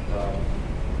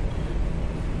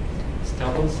 It's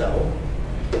Telkomsel.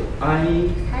 I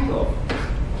kind of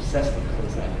obsessed with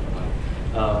Telkomsel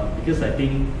because I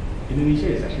think Indonesia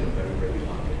is actually a very, very big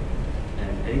market,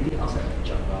 and anything outside of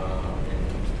Java and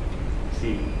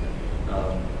see,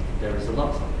 there is a lot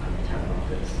of untapped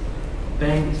markets.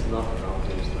 Bank is not around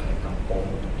those like kampong.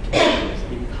 It's a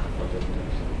bit hard for them to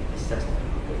access the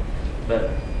market. But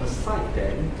aside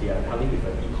then, they are coming with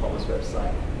an e-commerce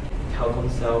website,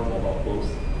 Telkomsel mobile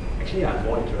post. Actually, I'm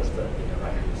more interested in the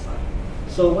right-hand side.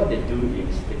 So what they do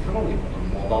is they come up with a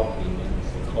mobile payments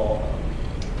they call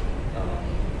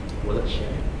wallet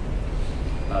share.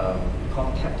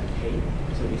 Called Tap to Pay.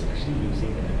 So it's actually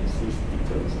using the NFC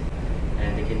stickers,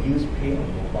 and they can use Pay on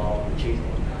mobile, purchase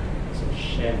online, so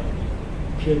share money,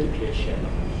 peer-to-peer share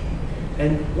money.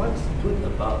 And what's good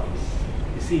about this,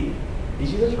 you see,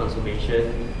 digital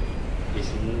transformation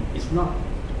is not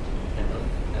an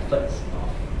effort of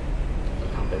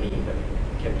a company, but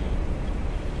can be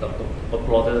a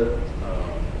broader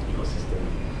ecosystem.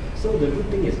 So the good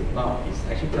thing is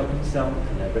actually Telkomsel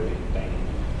collaborate with bank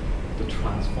to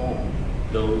transform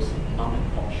those mom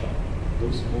and pop shop,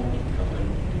 those small incumbent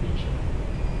in Indonesia,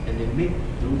 and they make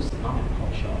those mom and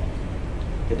pop shop,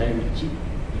 the direct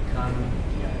become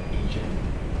their agent.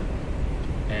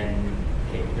 And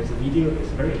okay, there's a video, it's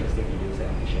a very interesting video that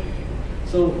I'm going to share with you.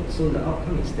 So the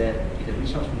outcome is that it can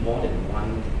reach out to more than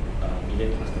 1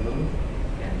 million customers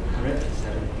and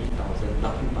 170,000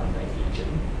 Latu Pandai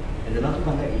agent. And the Latu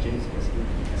Pandai agent is basically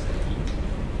the SME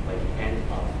by the end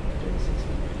of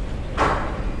 2016.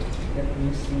 Let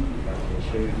me see if I can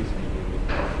show you this video.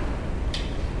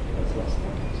 That's what's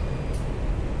not.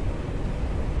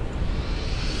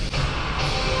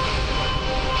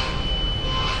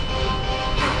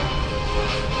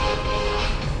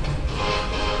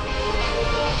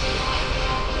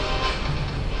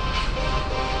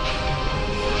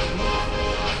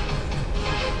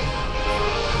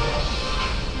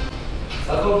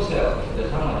 Telkomsel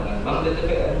bekerjasama dengan Bank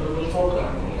DTPN mendukung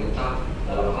program pemerintah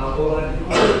dalam hal keuangan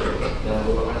yang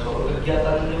merupakan suatu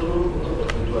kegiatan menyeluruh untuk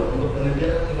bertujuan untuk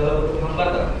menyediakan segala bentuk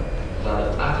hambatan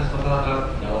terhadap akses masyarakat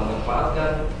dalam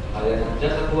memanfaatkan layanan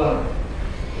jasa keuangan.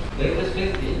 Latest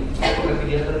 50 merupakan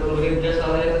kegiatan pemberian jasa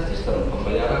layanan sistem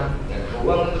pembayaran dan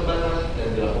keuangan terbatas yang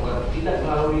dilakukan tidak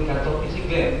melalui kantor fisik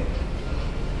bank.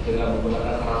 Dengan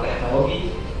menggunakan cara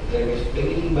teknologi, Latest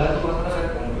 50 membantu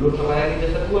masyarakat yang belum terlayani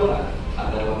jasa keuangan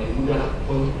agar lebih mudah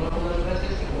untuk melakukan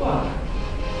transaksi keuangan.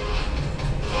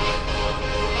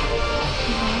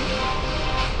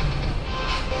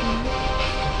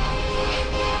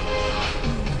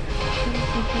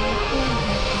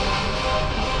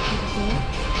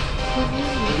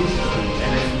 This is the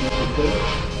NFC sticker.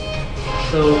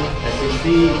 So as you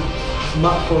see,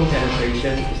 smartphone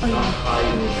penetration is not high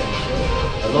in Indonesia.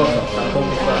 A lot of smartphone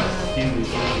people are still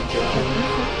using feature phone,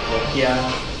 Nokia.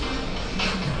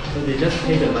 So they just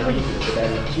pay the money to the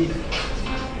direct chip,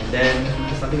 and then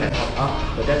something like top up.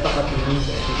 But that top up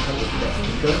means actually comes with that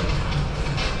sticker.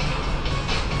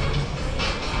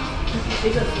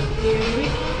 Because you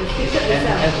read the It's sticker an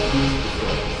itself. NFC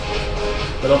sticker.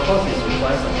 But of course, it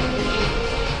requires some education.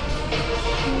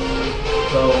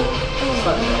 So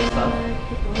start with my stuff.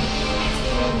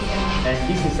 And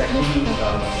this is actually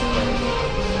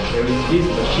there is this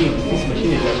machine. This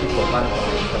machine is actually provided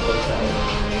by Telkomsel.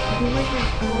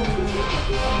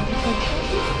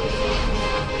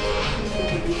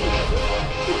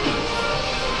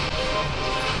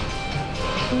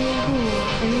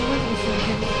 Everyone is a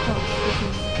handicap.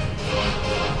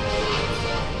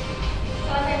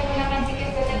 Kalau saya menggunakan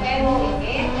tiket PTPN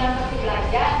ini, transaksi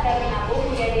belanja dan menabung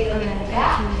menjadi lebih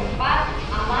mudah, cepat,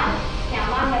 aman,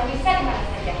 nyaman, dan bisa di mana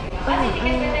saja. Terima kasih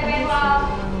tiket PTPN Wow.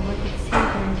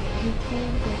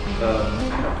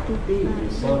 I think you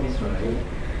saw this, right?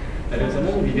 And there's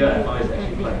another video I found is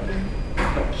actually quite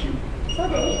cute.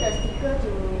 So they need the sticker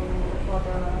to for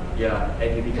the. Yeah,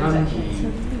 and it becomes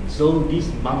so this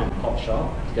mom and pop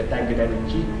shop, kedai-kedai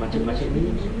kecil macam-macam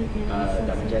ni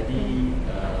dah menjadi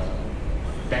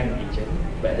bank agent,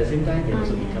 but at the same time they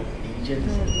also become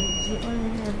agents.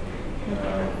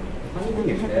 Funny thing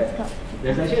is that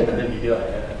there's actually another video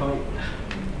I found it,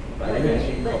 but I didn't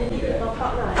actually copy that.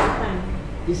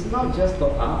 It's not just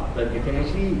top up, but you can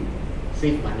actually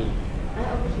save money.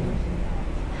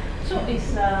 So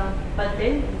it's but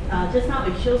then just now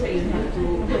it shows that you have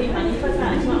to put in money first.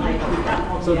 It's not like without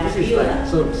on So their this is bill,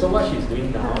 like so what she's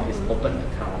doing now is open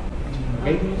account.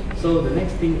 Okay. So the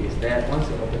next thing is that once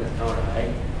you open account,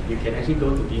 right, you can actually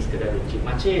go to this kedai kecil.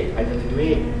 Makcik, I ada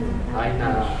duit, I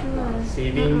nak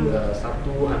saving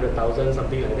 100,000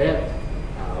 something like that.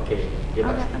 Okay, dia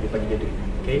bagi dia duit.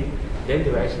 Okay. Then they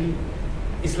will actually,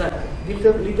 it's like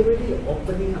literally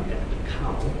opening up an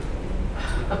account.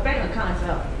 a bank account as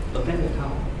well. A bank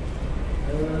account.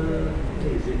 Where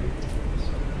is it?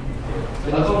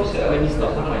 Kalau Let me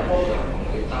stop.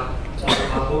 pemerintah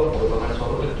atau merupakan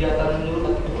suatu kegiatan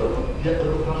menyulut tidak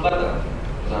perlu hambatan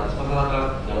saat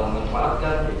masyarakat dalam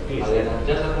memanfaatkan layanan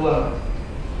jasa keuangan.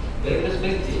 Dari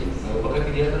perspektif merupakan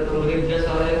kegiatan pemberian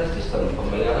jasa layanan sistem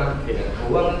pembayaran dengan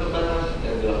keuangan terbatas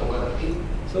yang dilakukan tim.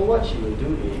 So what she will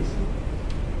do is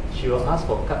she will ask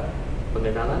for kad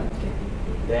pengenalan,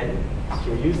 then she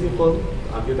will use the phone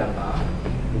ambil gambar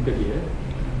muka dia,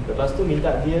 lepas tu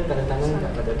minta dia tanda tangan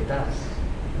pada kertas,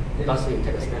 lepas tu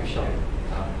take a snapshot,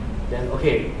 then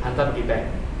okay hantar pergi bank.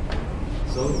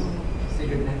 So you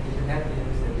don't have to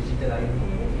use the digital ID.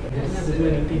 doesn't have to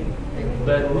do anything,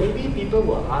 but maybe people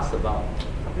will ask about,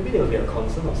 maybe there will be a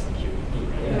concern of security,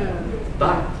 right?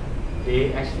 But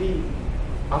they actually,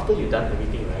 after you've done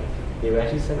everything, right, they will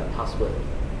actually send a password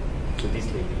to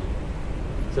this lady.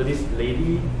 So this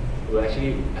lady will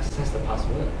actually access the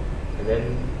password, and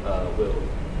then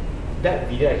that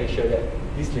video actually show that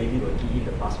this lady will key in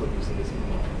the password using this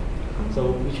email.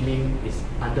 So which means it's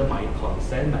under my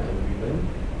consent, my agreement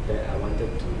that I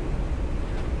wanted to.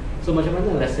 So macam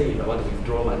mana, let's say if I want to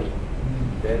withdraw money,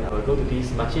 then I will go to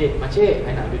this makcik,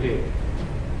 I nak ambil duit.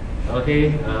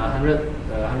 Okay,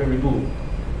 100 ribu.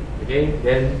 Okay,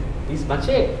 then this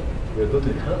makcik will go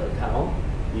to her account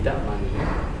without money.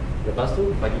 Lepas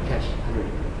tu bagi cash 100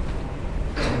 ribu.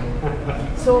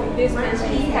 So this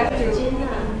makcik have to.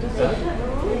 The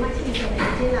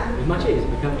makcik is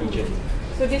become agent.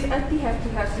 So this auntie have to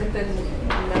have certain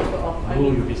number of. Oh,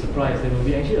 you'll be surprised. There will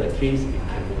be actually a case in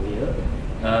Cambodia.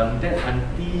 That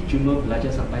auntie cuma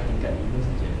belajar sampai tingkat 5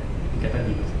 saja,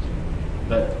 tingkatan 5 saja.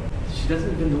 But she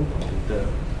doesn't even know computer.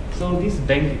 So these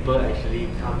bank people actually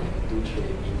come and do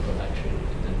training for like training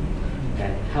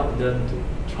and help them to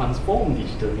transform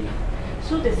digitally.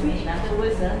 So that's mean in other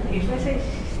words, if let's say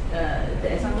the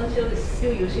example show is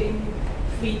still using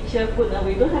feature phone,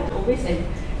 we don't have to always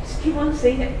keep on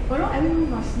saying that,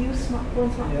 everyone must use smartphone,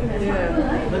 right?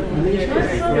 But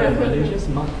Malaysia's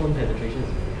smartphone penetration is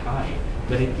very high.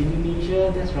 But in Indonesia,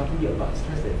 that's roughly about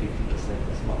less than 50%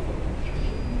 of smartphone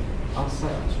penetration.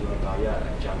 Outside of Surabaya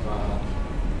and Java.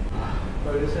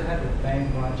 But we also have the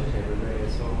bank branches everywhere,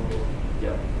 so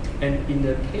Yeah. And in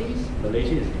the case,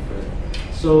 Malaysia is different.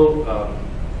 So,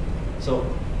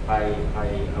 I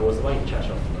was the one in charge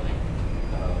of like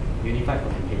unified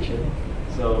communication.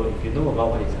 So if you know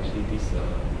about what is actually this,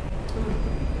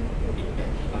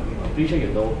 I'm pretty sure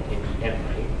you know ATM,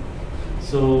 right?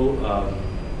 So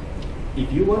if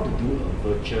you want to do a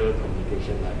virtual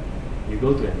communication, like you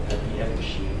go to an ATM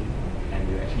machine and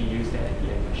you actually use the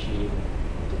ATM machine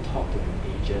to talk to an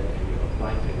agent and you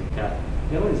apply credit card,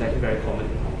 that one is actually very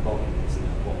common in Hong Kong and in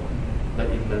Singapore.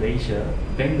 But in Malaysia,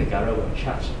 Bank Negara will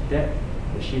charge that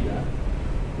machine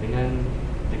dengan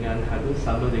harga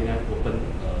sama dengan open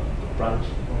a branch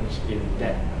in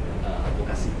that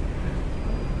lokasi.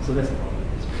 So that's the problem.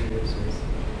 It's very expensive.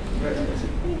 Very expensive.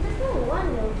 Just now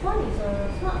one, your phone is a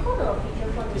smartphone or a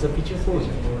feature phone? It's a feature phone.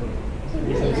 So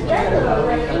this is just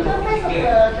the interface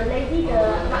of the lady, the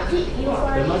makcik use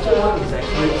one. The makcik one is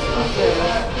actually a smartphone.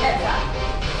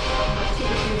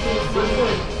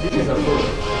 This is a phone,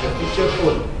 a feature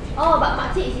phone. Oh, but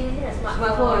makcik is using a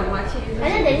smartphone. Makcik. And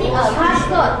then they need a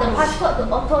passcode, the passcode to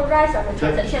authorize the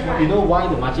transaction, right? You know why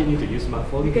the makcik need to use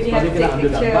smartphone? Because you have to dia take kena ambil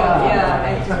picture, gambar.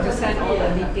 yeah, and to send all the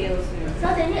details. Yeah.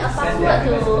 So they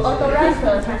authorize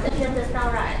the transaction just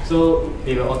now, right? So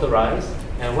they will authorize,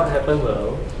 and what happened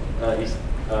will is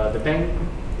the bank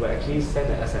will actually send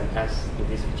an SMS to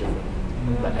this feature,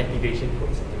 like activation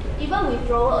code, something like that. Even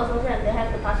withdrawal also they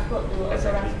have the passcode to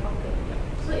authorize. Exactly. Okay.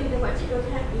 So if the makcik don't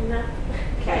have enough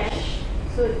cash,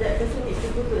 so that person needs to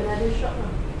go to another shop.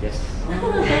 Yes.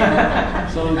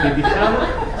 So they become,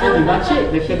 so the makcik,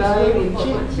 the kedai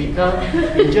makcik become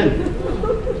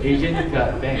agent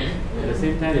dekat bank. At the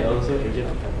same time, they are also agent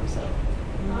of Telkomsel.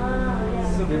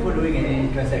 Yeah. So before doing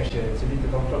any transactions, you need to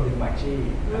confirm with makcik.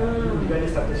 You ada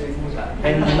satu seribu tak?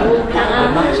 And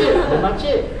the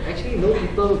makcik actually know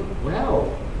people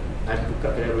well. I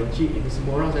buka kedai runcit, ini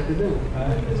semua orang saya kenal.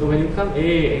 So when you come,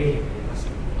 must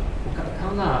buka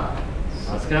account lah.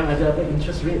 Sekarang ada apa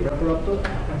interest rate berapa-berapa.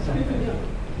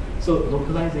 So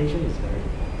localization is very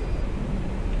important.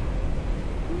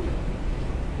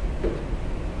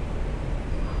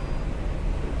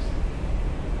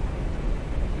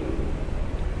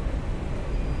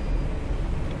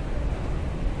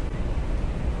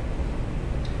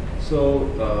 So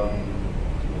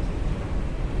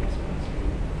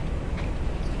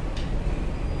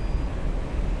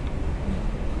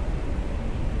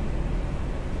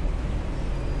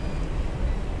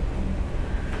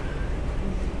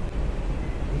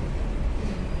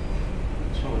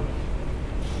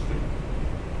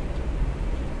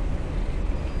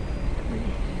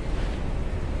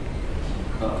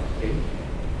okay.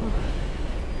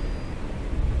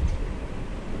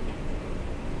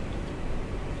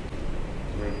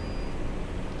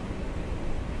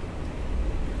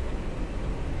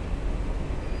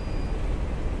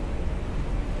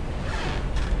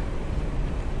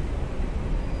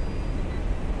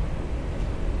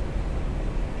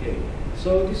 Okay,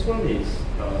 so this one is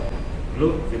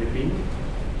Globe Philippines.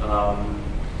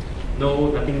 No,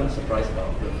 nothing much surprise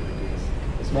about Globe Philippines.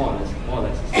 It's more or less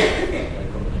the same like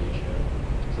Malaysia.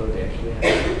 So they actually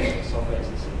have software as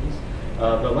a service.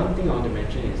 But one thing I want to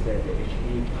mention is that they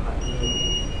actually partner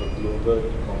with a global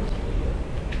e-commerce player,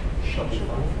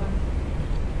 Shopify.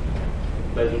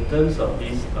 But in terms of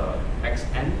this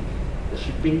XN, the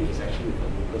shipping is actually with a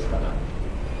local startup.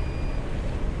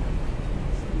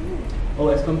 Oh,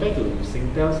 as compared to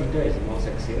Singtel is more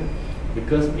sexier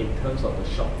because in terms of the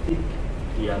shop tip,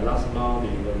 the last mile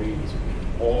delivery is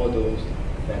with all those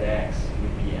FedEx,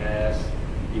 UPS,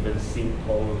 even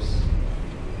SingPost.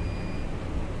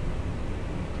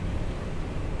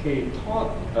 Okay,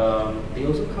 Todd, they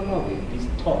also come out with this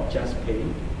Todd Just Pay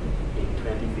in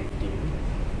 2015.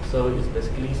 So it's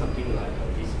basically something like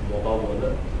this mobile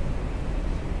wallet.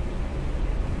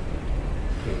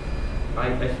 Okay.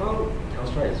 I found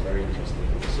Telstra is very interesting.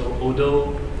 So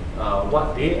although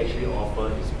what they actually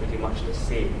offer is pretty much the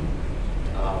same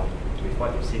with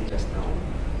what you've seen just now.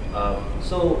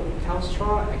 So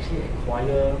Telstra actually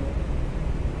acquired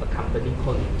a company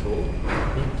called Nito.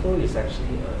 Nito is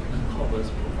actually an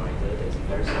e-commerce provider that is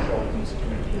very strong in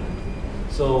security.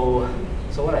 So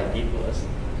what I did was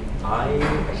I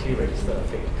actually registered a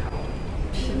fake account,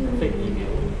 a fake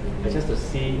email, just to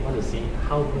want to see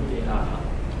how good they are.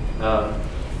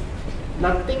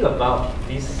 Nothing about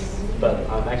this, but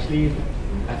I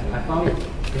found it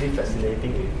really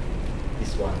fascinating with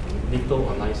this one, Nito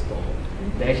Online Store.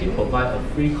 They actually provide a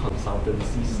free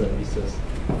consultancy services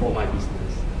for my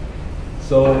business.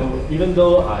 So even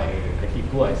though I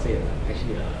said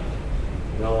actually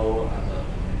I'm a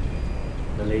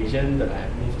Malaysian, that I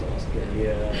have moved to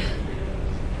Australia,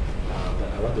 but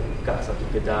I want to buka satu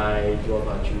kedai, jual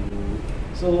baju.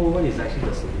 So what is actually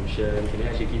the solution? Can you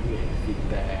actually give me any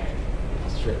feedback in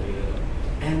Australia?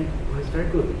 And it's very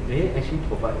good. They actually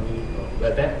provide me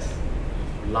WebEx,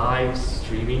 live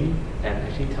streaming, and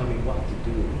actually tell me what to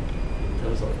do in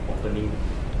terms of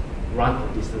run a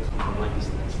business, online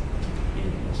business in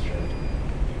Australia.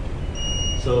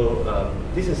 So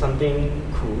this is something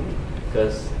cool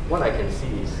because what I can see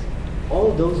is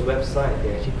all those websites,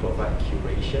 they actually provide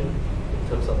curation in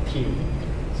terms of theme.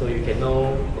 So you can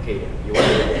know, okay, you want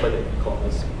to open an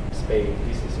e-commerce space,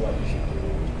 this is what you should do.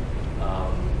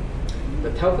 The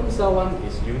Telkomsel one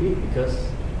is unique because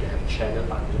they have channel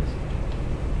partners.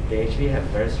 They actually have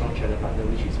very strong channel partner,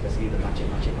 which is basically the market.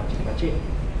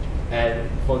 And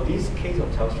for this case of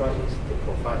Telstra is they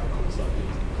provide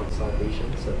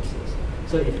consultation services.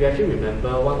 So if you actually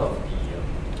remember one of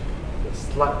the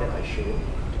slide that I showed,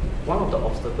 one of the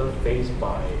obstacles faced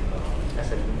by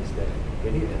SME is that they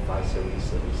need advisory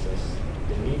services.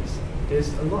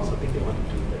 There's a lot of things they want to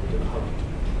do but they don't know how to do.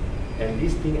 And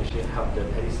this thing actually helps them,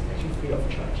 and it's actually free of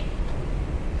charge.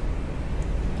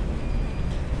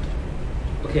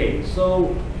 Okay,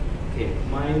 so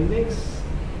my next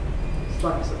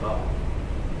slide is about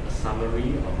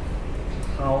summary of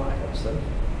how I observe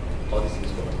all these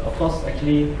service providers. Of course,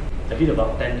 actually, I did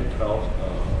about 10 to 12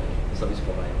 service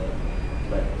providers,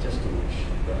 but just to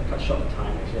cut short the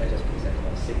time, actually I just present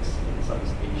about 6 in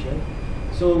Southeast Asia.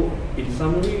 So, in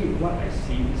summary, what I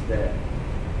see is that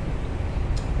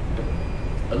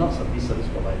a lot of these service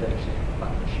providers actually have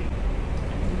partnership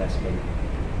and investment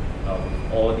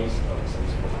with all these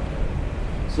service providers.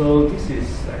 So this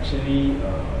is actually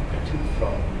I took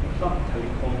from Cloud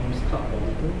Telecom's Cloud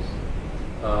Monitors.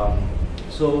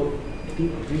 So I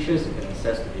think I'm pretty sure you can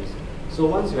access to this. So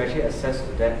once you actually access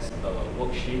to that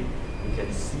worksheet, you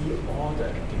can see all the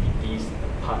activities, the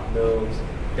partners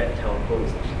that telco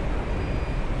is actually having.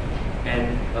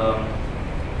 And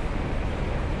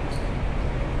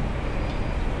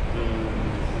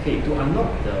okay, to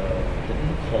unlock the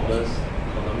e-commerce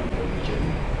economy in the region,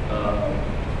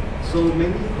 so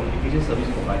many communication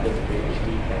service providers today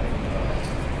actually have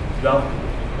delved into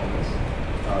e-commerce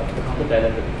to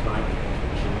counterbalance the decline in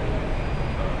traditional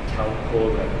telco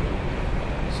revenue.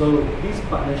 So this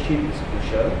partnership is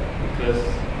crucial because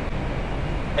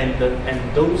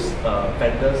those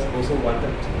vendors also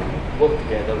wanted to work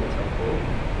together with telco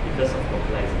because of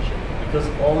localization. Because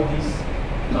all these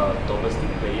domestic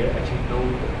players actually know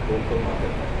the local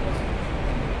market very well.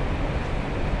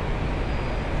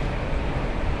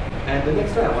 And the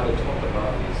next thing I want to talk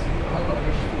about is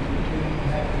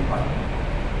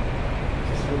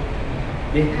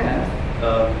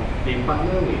they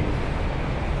partner with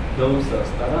those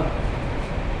startups.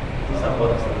 These are all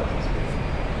the startups.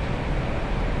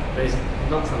 But it's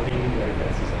not something very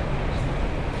fancy.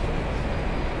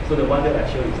 So the one that I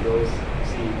show is those, you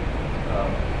see,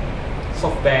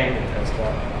 SoftBank and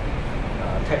transport.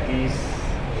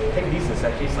 TechDees is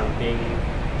actually something.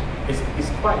 It's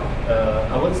quite.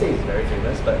 I won't say it's very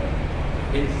famous, but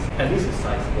it's at least it's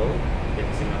sizable in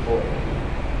Singapore already.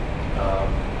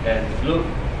 And look,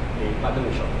 they partner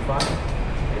with Shopify,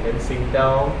 and then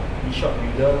Singtel, eShop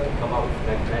Reader to come out with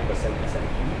 99%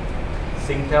 SMP.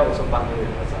 Singtel also partner with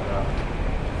Lazada,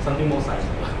 something more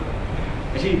sizable.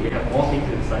 Actually, we have more things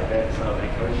inside that, so I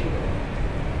encourage you to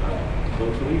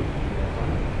go through it.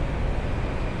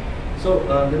 So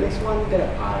the next one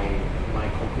that my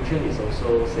conclusion is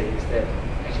also saying is that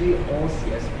actually all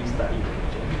CSP study in the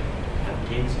region have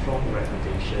gained strong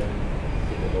reputation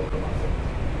in the local market.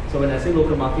 So when I say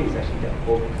local market, it's actually the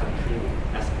whole country with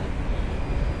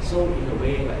SMES. So in a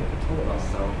way, like we talk about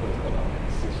SOHO, we talk about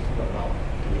Analyst, we talk about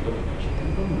Telecom Malaysia.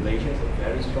 Telecom Malaysia has a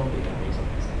very strong database of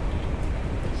SME.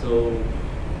 So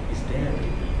it's there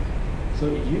already. So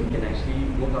if you can actually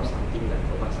work out something like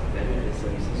provide some value-added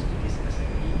services to this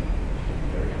SME, you'll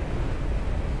be very happy.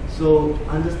 So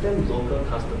understand local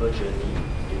customer journey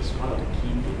is one of the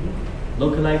key things.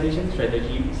 Localization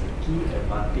strategy is a key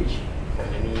advantage for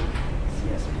many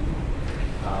CSP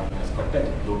as compared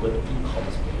to global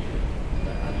e-commerce players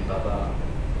like Alibaba.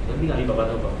 I don't think Alibaba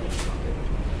knows about this market.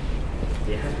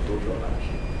 They have to go through a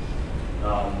partnership.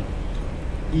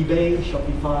 eBay,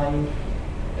 Shopify,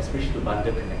 especially to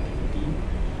bundle connectivity,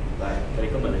 like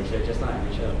Telecom Malaysia. Just now I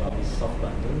mentioned about these soft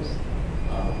bundles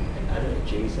and other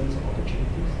adjacent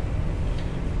opportunities.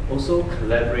 Also,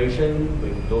 collaboration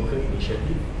with local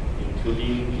initiatives,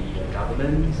 including the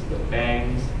governments, the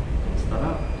banks, and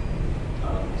startups.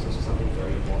 It's also something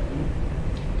very important.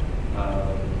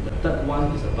 The third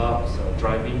one is about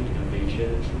driving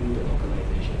innovation through the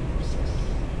localization process.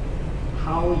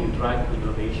 How you drive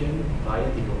innovation via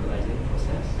the localizing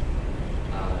process.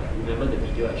 Remember the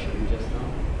video I showed you just now?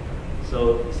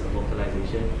 So it's a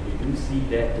localization. We do see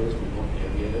that those remote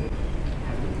areas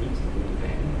have the needs to go to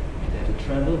bank, and they have to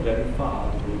travel very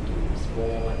far to go to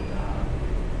small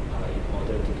in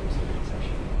order to do some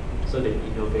transaction. So they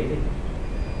innovated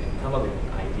and come up with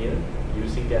an idea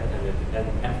using that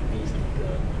NFB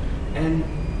sticker. And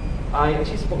I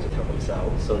actually spoke to Telco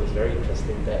itself, so it's very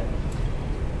interesting that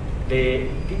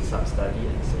they did some study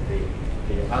and survey.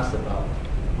 They asked about,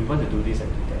 we want to do this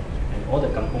and do that. And all the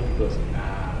kampong people say,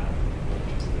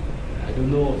 I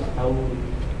don't know how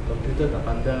computer tak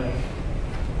pandai.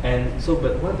 And so,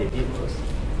 but what they did was,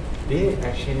 they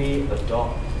actually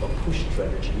adopt a push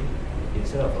strategy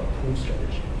instead of a pull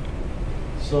strategy.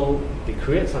 So they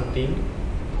create something,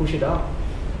 push it out,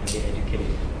 and they educate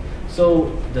it.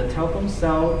 So the Telkom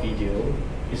Cell video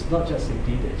is not just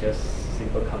simply they just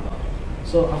simple come out.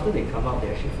 So after they come out, they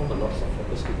actually form a lot of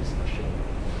focus group discussion.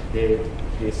 They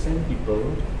send people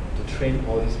to train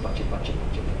all this budget.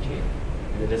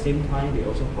 And at the same time, they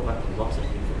also provide lots of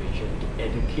information to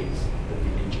educate the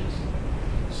villagers.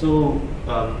 So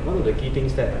one of the key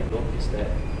things that I note is that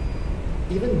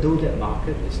even though that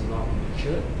market is not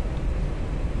matured,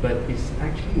 but it's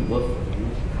actually worth for you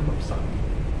to come up with something,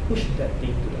 push that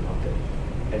thing to the market,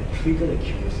 and trigger the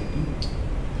curiosity,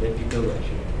 then people will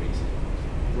actually embrace it.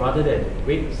 Rather than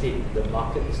wait, say the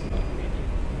market is not ready.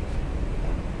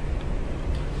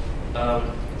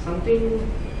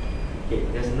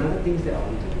 There's another thing that I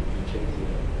want to mention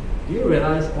here. Do you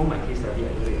realize all my case study I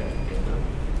really have in Vietnam?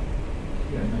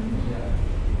 Yeah.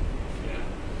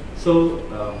 So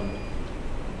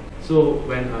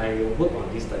when I work on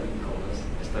this study e-commerce,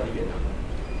 I study Vietnam,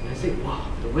 and I say, wow,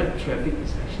 the web traffic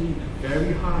is actually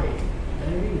very high.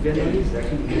 Vietnamese is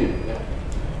actually doing the web.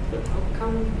 But how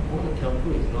come all the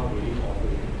telco is not really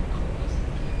offering e-commerce?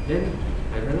 Then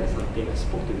I realized something. I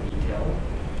spoke to retail,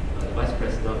 the vice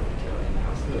president of retail, and I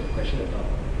asked her a question about,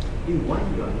 hey, why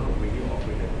you are not really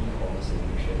offering an e-commerce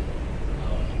solution,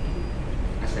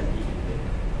 SME in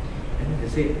Vietnam? And then they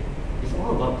said, it's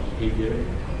all about behavior and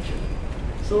culture.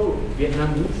 So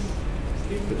Vietnamese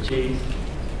still purchase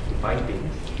to buy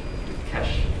things with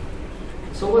cash.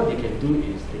 So what they can do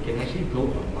is they can actually go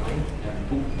online and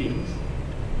book things,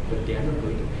 but they are not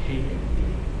going to pay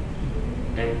anything.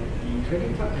 And the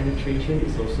credit card penetration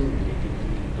is also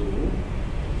relatively low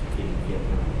in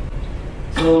Vietnam.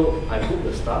 So I book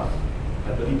the stuff, I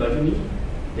beli baju,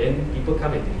 then people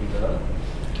come and deliver.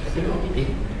 I think,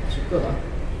 super lah.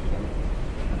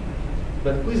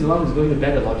 But who is the one who's going to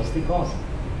bear the logistic cost?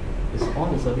 It's all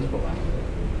the service provider.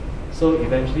 So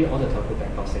eventually all the telco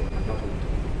back off say, I'm not going to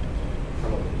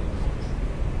come up with e-commerce.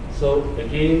 So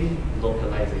again,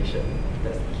 localization,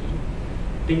 that's the key.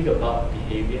 Think about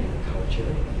behavior and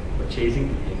culture, purchasing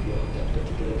behavior of that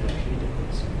particular country, the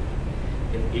consumer.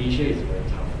 In Asia, it's very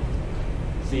tough.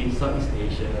 See, Southeast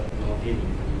Asia,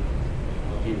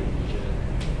 multi-religion,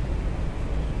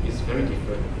 it's very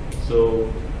different. So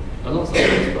a lot of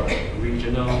things like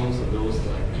regionals or those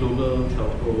like global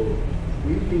telco,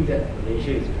 we think that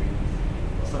Malaysia is very easy,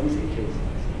 or Southeast Asia is easy.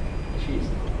 Actually, it's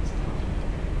not. It's tough.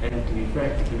 And to be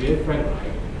very frank,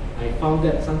 right, I found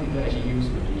that some people actually use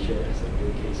Malaysia as a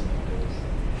real case model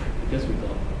because we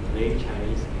got Malay,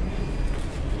 Chinese, Indian,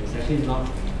 and it's actually not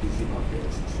an easy market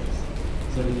to success.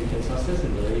 So if you can success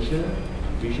in Malaysia,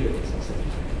 I'm pretty sure you can success in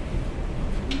China.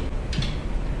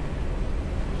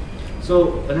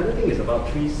 So another thing is about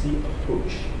 3C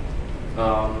approach.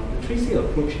 The 3C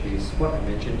approach is what I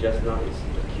mentioned just now, is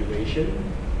the curation.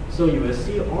 So you will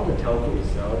see all the telco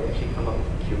itself, they actually come up with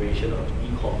a curation of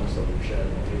e-commerce solution,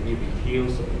 or maybe retail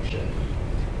solution.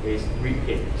 Is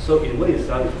repaid. So in what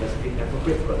itself is basically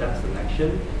appropriate product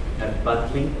selection and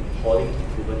bundling according to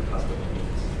proven customer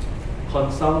needs.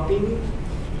 Consulting,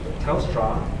 the Telstra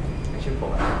actually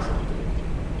provides consulting.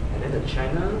 And then the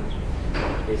channel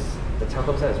is the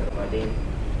telco side is providing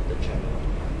the channel.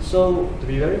 So to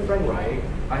be very frank, right,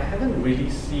 I haven't really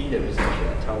seen the research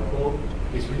at telco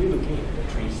is really looking at the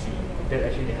 3C. That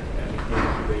actually they have everything,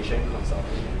 curation,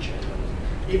 consulting, and channel.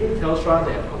 Even Telstra,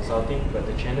 they have consulting, but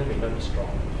the channel may not be strong.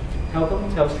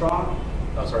 Telcom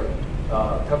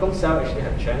Cell actually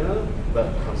have channel,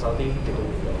 but consulting they don't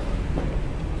really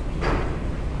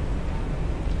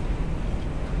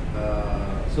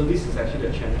offer. So this is actually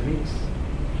the channel mix.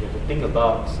 You have to think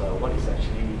about what is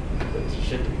actually the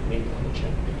decision to be made on the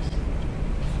channel mix.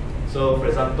 So for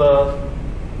example,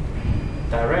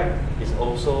 direct is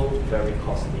also very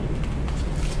costly.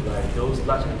 Like those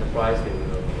large enterprise,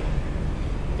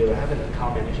 they will have an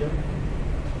account manager.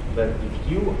 But if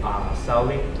you are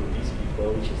selling to these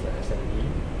people, which is the SME,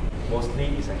 mostly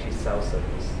it's actually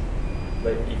self-service.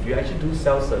 But if you actually do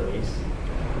self-service,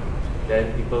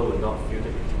 then people will not feel the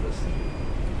intimacy.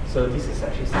 So this is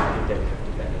actually something that you have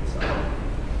to balance out.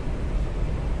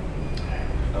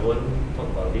 I won't talk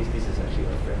about this. This is actually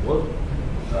a framework.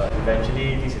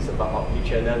 Eventually, this is about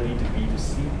omnichannel B2B to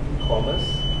C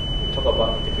e-commerce. We talk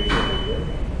about integration layer,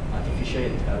 artificial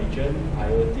intelligence,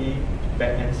 IoT,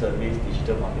 back-end service,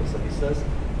 digital market services.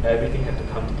 Everything have to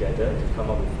come together to come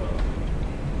up with a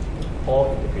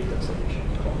all integrated solution,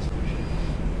 e-commerce solution.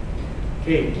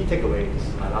 Okay, key takeaway. This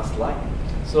is my last slide.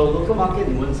 So local market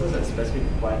nuances and specific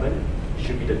requirement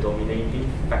should be the dominating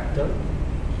factor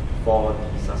for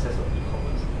the success of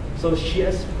e-commerce. So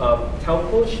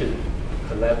telco should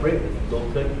collaborate with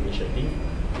local initiative,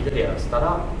 either they are a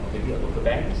startup, or maybe a local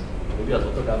bank, or maybe a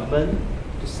local government,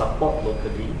 to support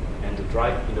locally and to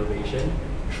drive innovation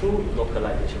through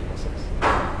localization process.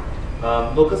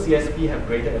 Local CSP have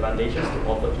greater advantages to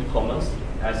offer e-commerce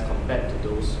as compared to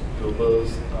those global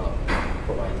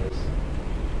providers.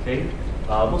 Okay,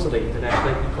 most of the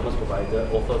international e-commerce providers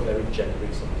offer very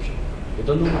generic solution. They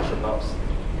don't know much about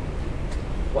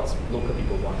what local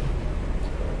people want.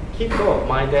 Keep of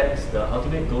mind that the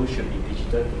ultimate goal should be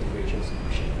digital integration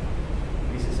solution.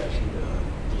 This is actually the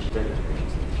digital integration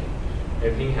solution.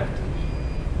 everything have to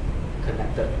be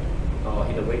connected, or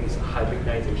in a way it's a hybrid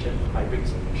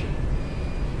solution.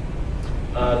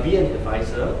 Be an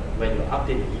advisor when you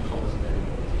update the e-commerce value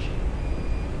proposition.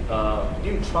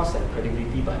 Build trust and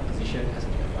credibility by position as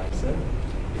an advisor.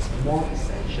 It's more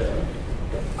essential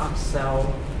than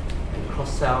upsell and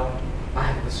cross-sell. I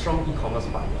have a strong e-commerce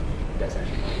partner. That's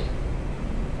actually not it.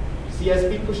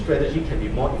 CSP push strategy can be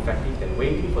more effective than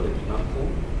waiting for the demand pool,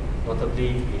 notably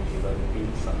in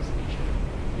developing Southeast Asia.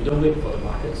 You don't wait for the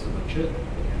markets to mature, you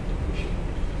have to push it.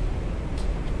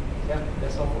 Yeah,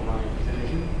 that's all for my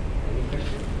presentation. Any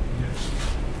questions? Yes.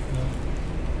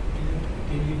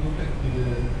 Can you go back to the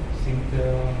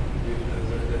Singtel with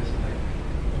Lazada slide?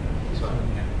 This one?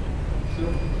 Yeah. So,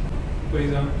 for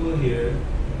example, here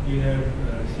you have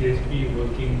CSP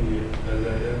working with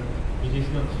Lazada, which is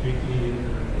not strictly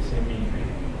SME,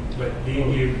 right? But they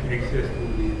give access to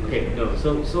the. Okay, no.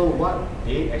 So what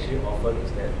they actually offer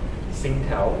is that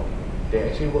Singtel, they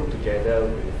actually work together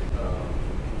with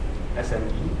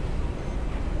SME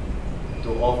to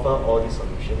offer all these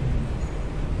solutions.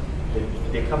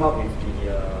 They come up with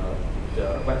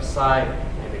the website,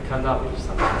 and they come up with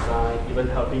some design, even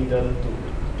helping them to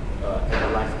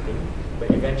analyze things.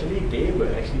 But eventually, they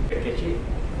will actually package it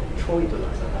and throw it to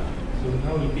Lazada. So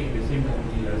now we take the same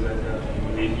company Lazada in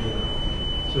Malaysia.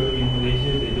 So in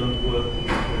Malaysia, they don't work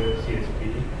with CSP.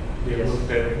 They Yes. work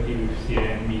directly with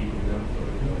CMB, for example.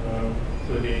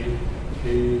 So they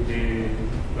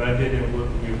rather than work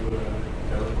with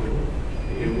telco,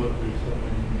 they work with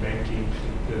someone in banking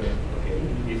sector. Okay.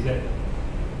 Is that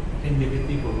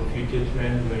indicative of a future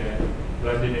trend where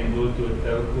rather than go to a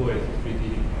telco as a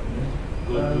strategic partner,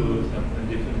 go to some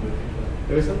different vertical?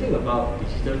 There is something about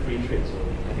digital free trade, so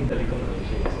I think Telecom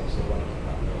Malaysia is also one of the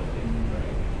partners of it,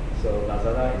 right? So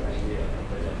Lazada is actually a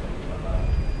company of Alibaba.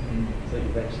 So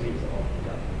eventually it's all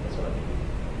put up. That's what I think.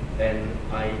 And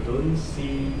I don't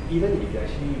see, even if you're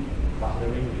actually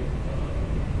partnering with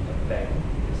a bank,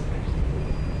 it's actually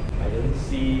good. I don't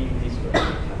see this will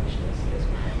tarnish the CS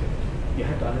market. You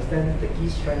have to understand the key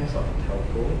strengths of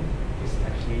telco is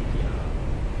actually their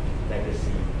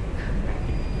legacy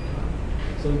connectivity part.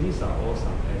 So these are all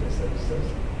some added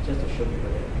services just to show people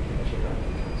that we can actually help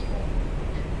to transform.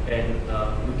 And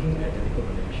looking at Telecom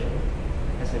Malaysia,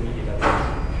 SME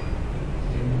database.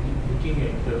 Looking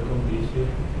at Telkom Malaysia,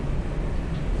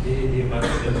 they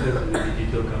market themselves as a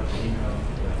digital company now.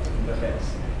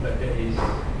 But that is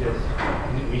just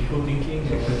wishful thinking.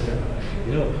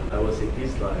 You know, I was in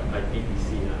this like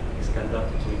IPDC, Iskandar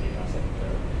Putri Data Center.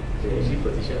 They actually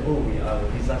position, we are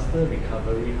a disaster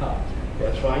recovery hub. They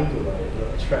are trying to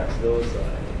attract those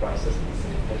enterprises in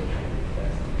Singapore to try and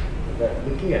invest. But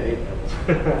looking at it,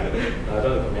 I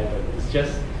don't comment, but it's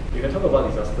just, if you talk about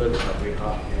disaster recovery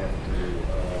hub, you have to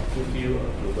fulfill a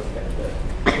global standard.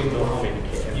 You know how many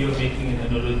KM. You're making an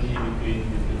analogy between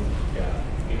the two. Yeah.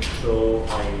 So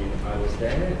I was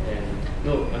there, and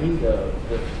no, I mean the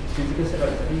physical setup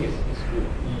I think is good,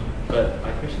 but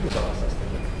my question is about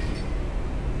sustainability.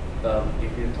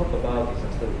 If you talk about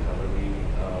disaster recovery,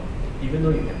 even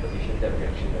though you can position that we're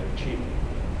actually very cheap,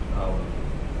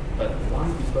 but why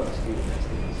people are still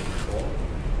investing in Singapore?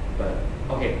 But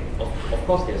okay, of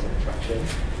course there's an attraction.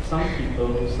 Some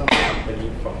people, some company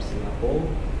from Singapore,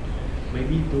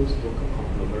 maybe those local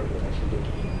conglomerates will actually look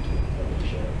into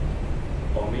Malaysia.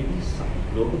 Or maybe some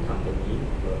global company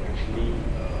will actually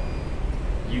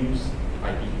use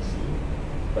IPDC,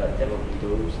 but there will be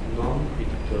those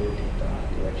non-critical data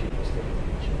to actually post it in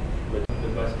Malaysia. But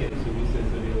the basket services,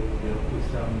 so they'll put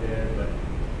some there, but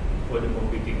for the more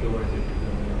critical ones, they put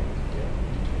them there.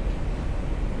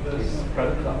 Yeah. It's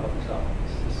private cloud, public cloud.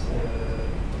 It's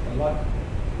a lot of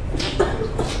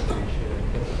concentration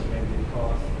because of the memory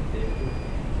cost they put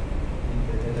in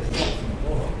the data centers in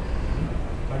Singapore.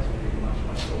 Price will be much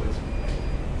lower.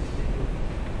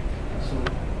 So,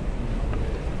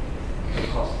 The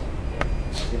cost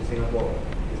in Singapore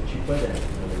is cheaper than in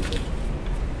Malaysia.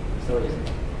 So it's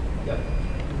yeah.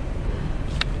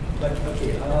 But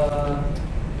okay,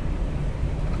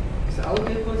 so our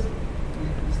telcos,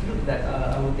 it's good that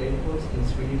our telcos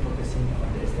is really focusing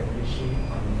on the establishing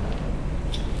on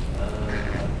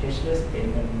cashless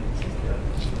payment system.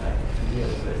 Like we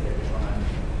also established one,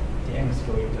 TM is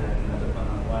going to have another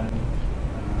one.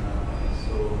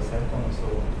 So Celcom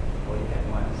also already had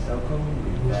one. Celcom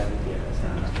with that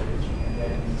strategy, and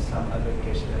then some other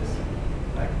cashless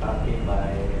like pay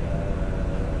by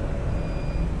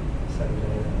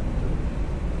cellular.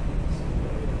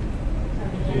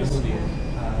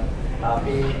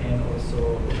 Pay and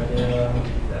also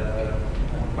other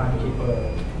fund keeper.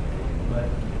 But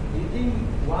do you think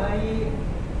why,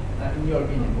 in your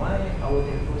opinion, why our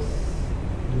telcos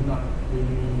do not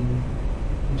really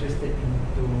interested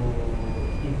into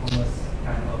e-commerce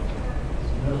kind of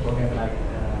program like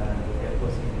that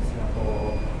was in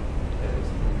Singapore, that was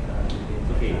in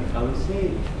Okay, I would say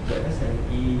the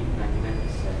SME 99%,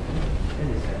 that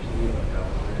is actually a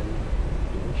government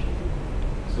initiative.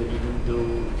 So even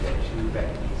though they actually back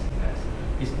SMES,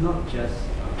 it's not just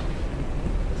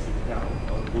Singtel,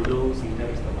 although Singtel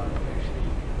is the one that actually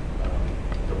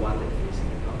the one that facing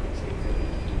the public sector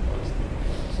policy.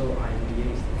 So IMDA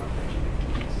is the one that actually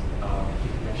keeps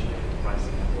International Enterprise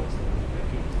Singapore is the one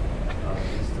backing.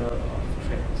 Minister of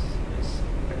Trade is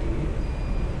backing it,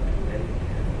 and then we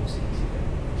have OCBC that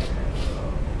have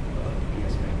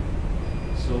PS Bank.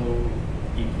 So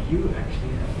if you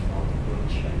actually have multiple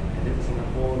channels, and then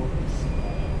Singapore is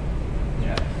small,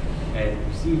 and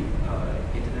you see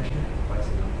International Enterprise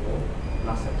Singapore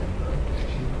last September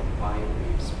actually combined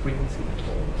with Spring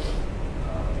Singapore,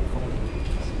 they formed a new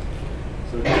agency.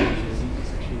 So that agency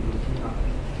is actually looking at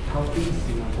helping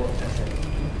Singapore SME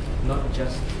not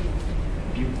just to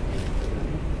build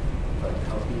internally, but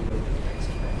helping them to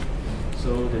expand.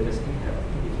 So the destiny have,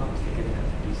 if not mistaken, they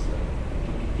have this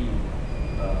PPP.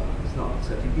 It's not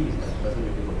certificate, it doesn't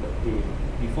really work, but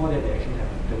before that they actually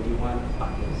have 21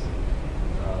 partners.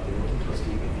 They're working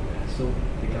closely with US. So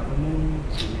the government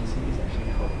agency is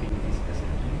actually helping this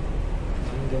SME,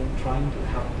 trying to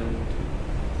help them to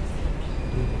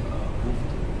move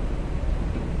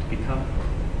to become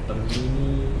a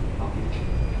mini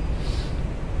multinational.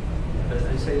 But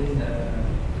I'm saying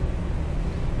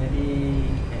maybe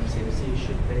MCMC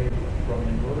should play a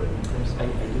prominent role in terms of... I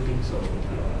do think so, to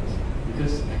be honest.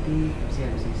 Because I think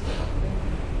MCMC is the government,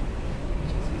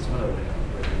 it's one of the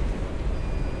regulated.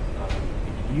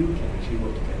 If you can actually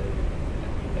work together with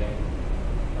a bank,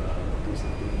 do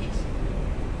something which is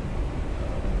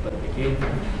but again,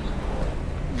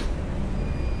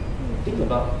 think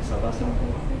about Sabah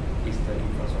Singapore is the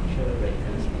infrastructure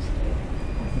readiness is there.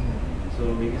 So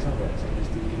maybe some of the SMEs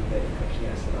still think that if actually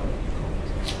I set out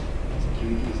e-commerce,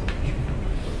 security is an issue for me.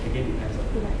 Again, depends on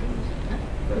the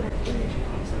but when you actually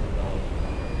concerned about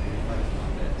verify is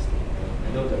not that stable. I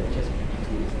know the HSBP2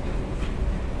 is a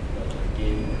but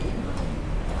again,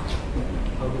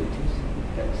 how good it is,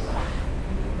 that's the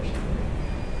question.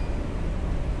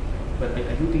 But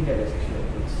I do think that there's actually a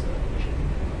good initiative.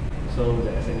 So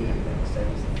the SME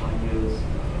 99% is 5 years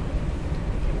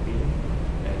campaign,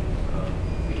 and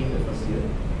within the first year,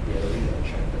 they already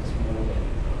attracted more than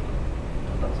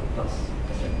 1,000 plus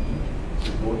SME to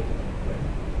go into the program.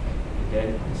 And then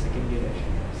the second year, they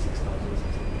actually have 6,000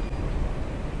 SME.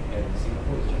 And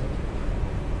Singapore is just a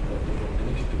but they can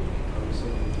manage to become so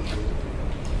many people to take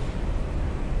up.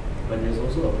 But there's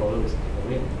also a problem with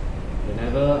Singapore.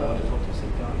 Whenever I want to talk to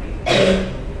Singapore,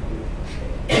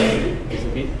 it's a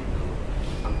bit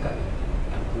angkat,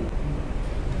 angku.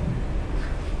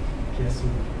 Kiasu.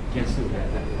 Kiasu,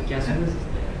 Kiasu is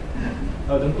there.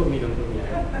 Oh, don't quote me.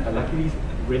 Luckily,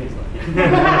 brain is not here.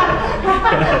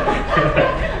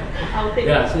 I'll take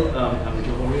yeah, so I'm a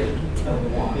Johorian. So,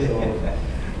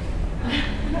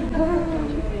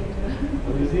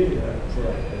 what do you say? So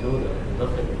I know the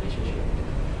love-hate relationship.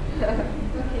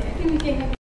 Okay, I think we can have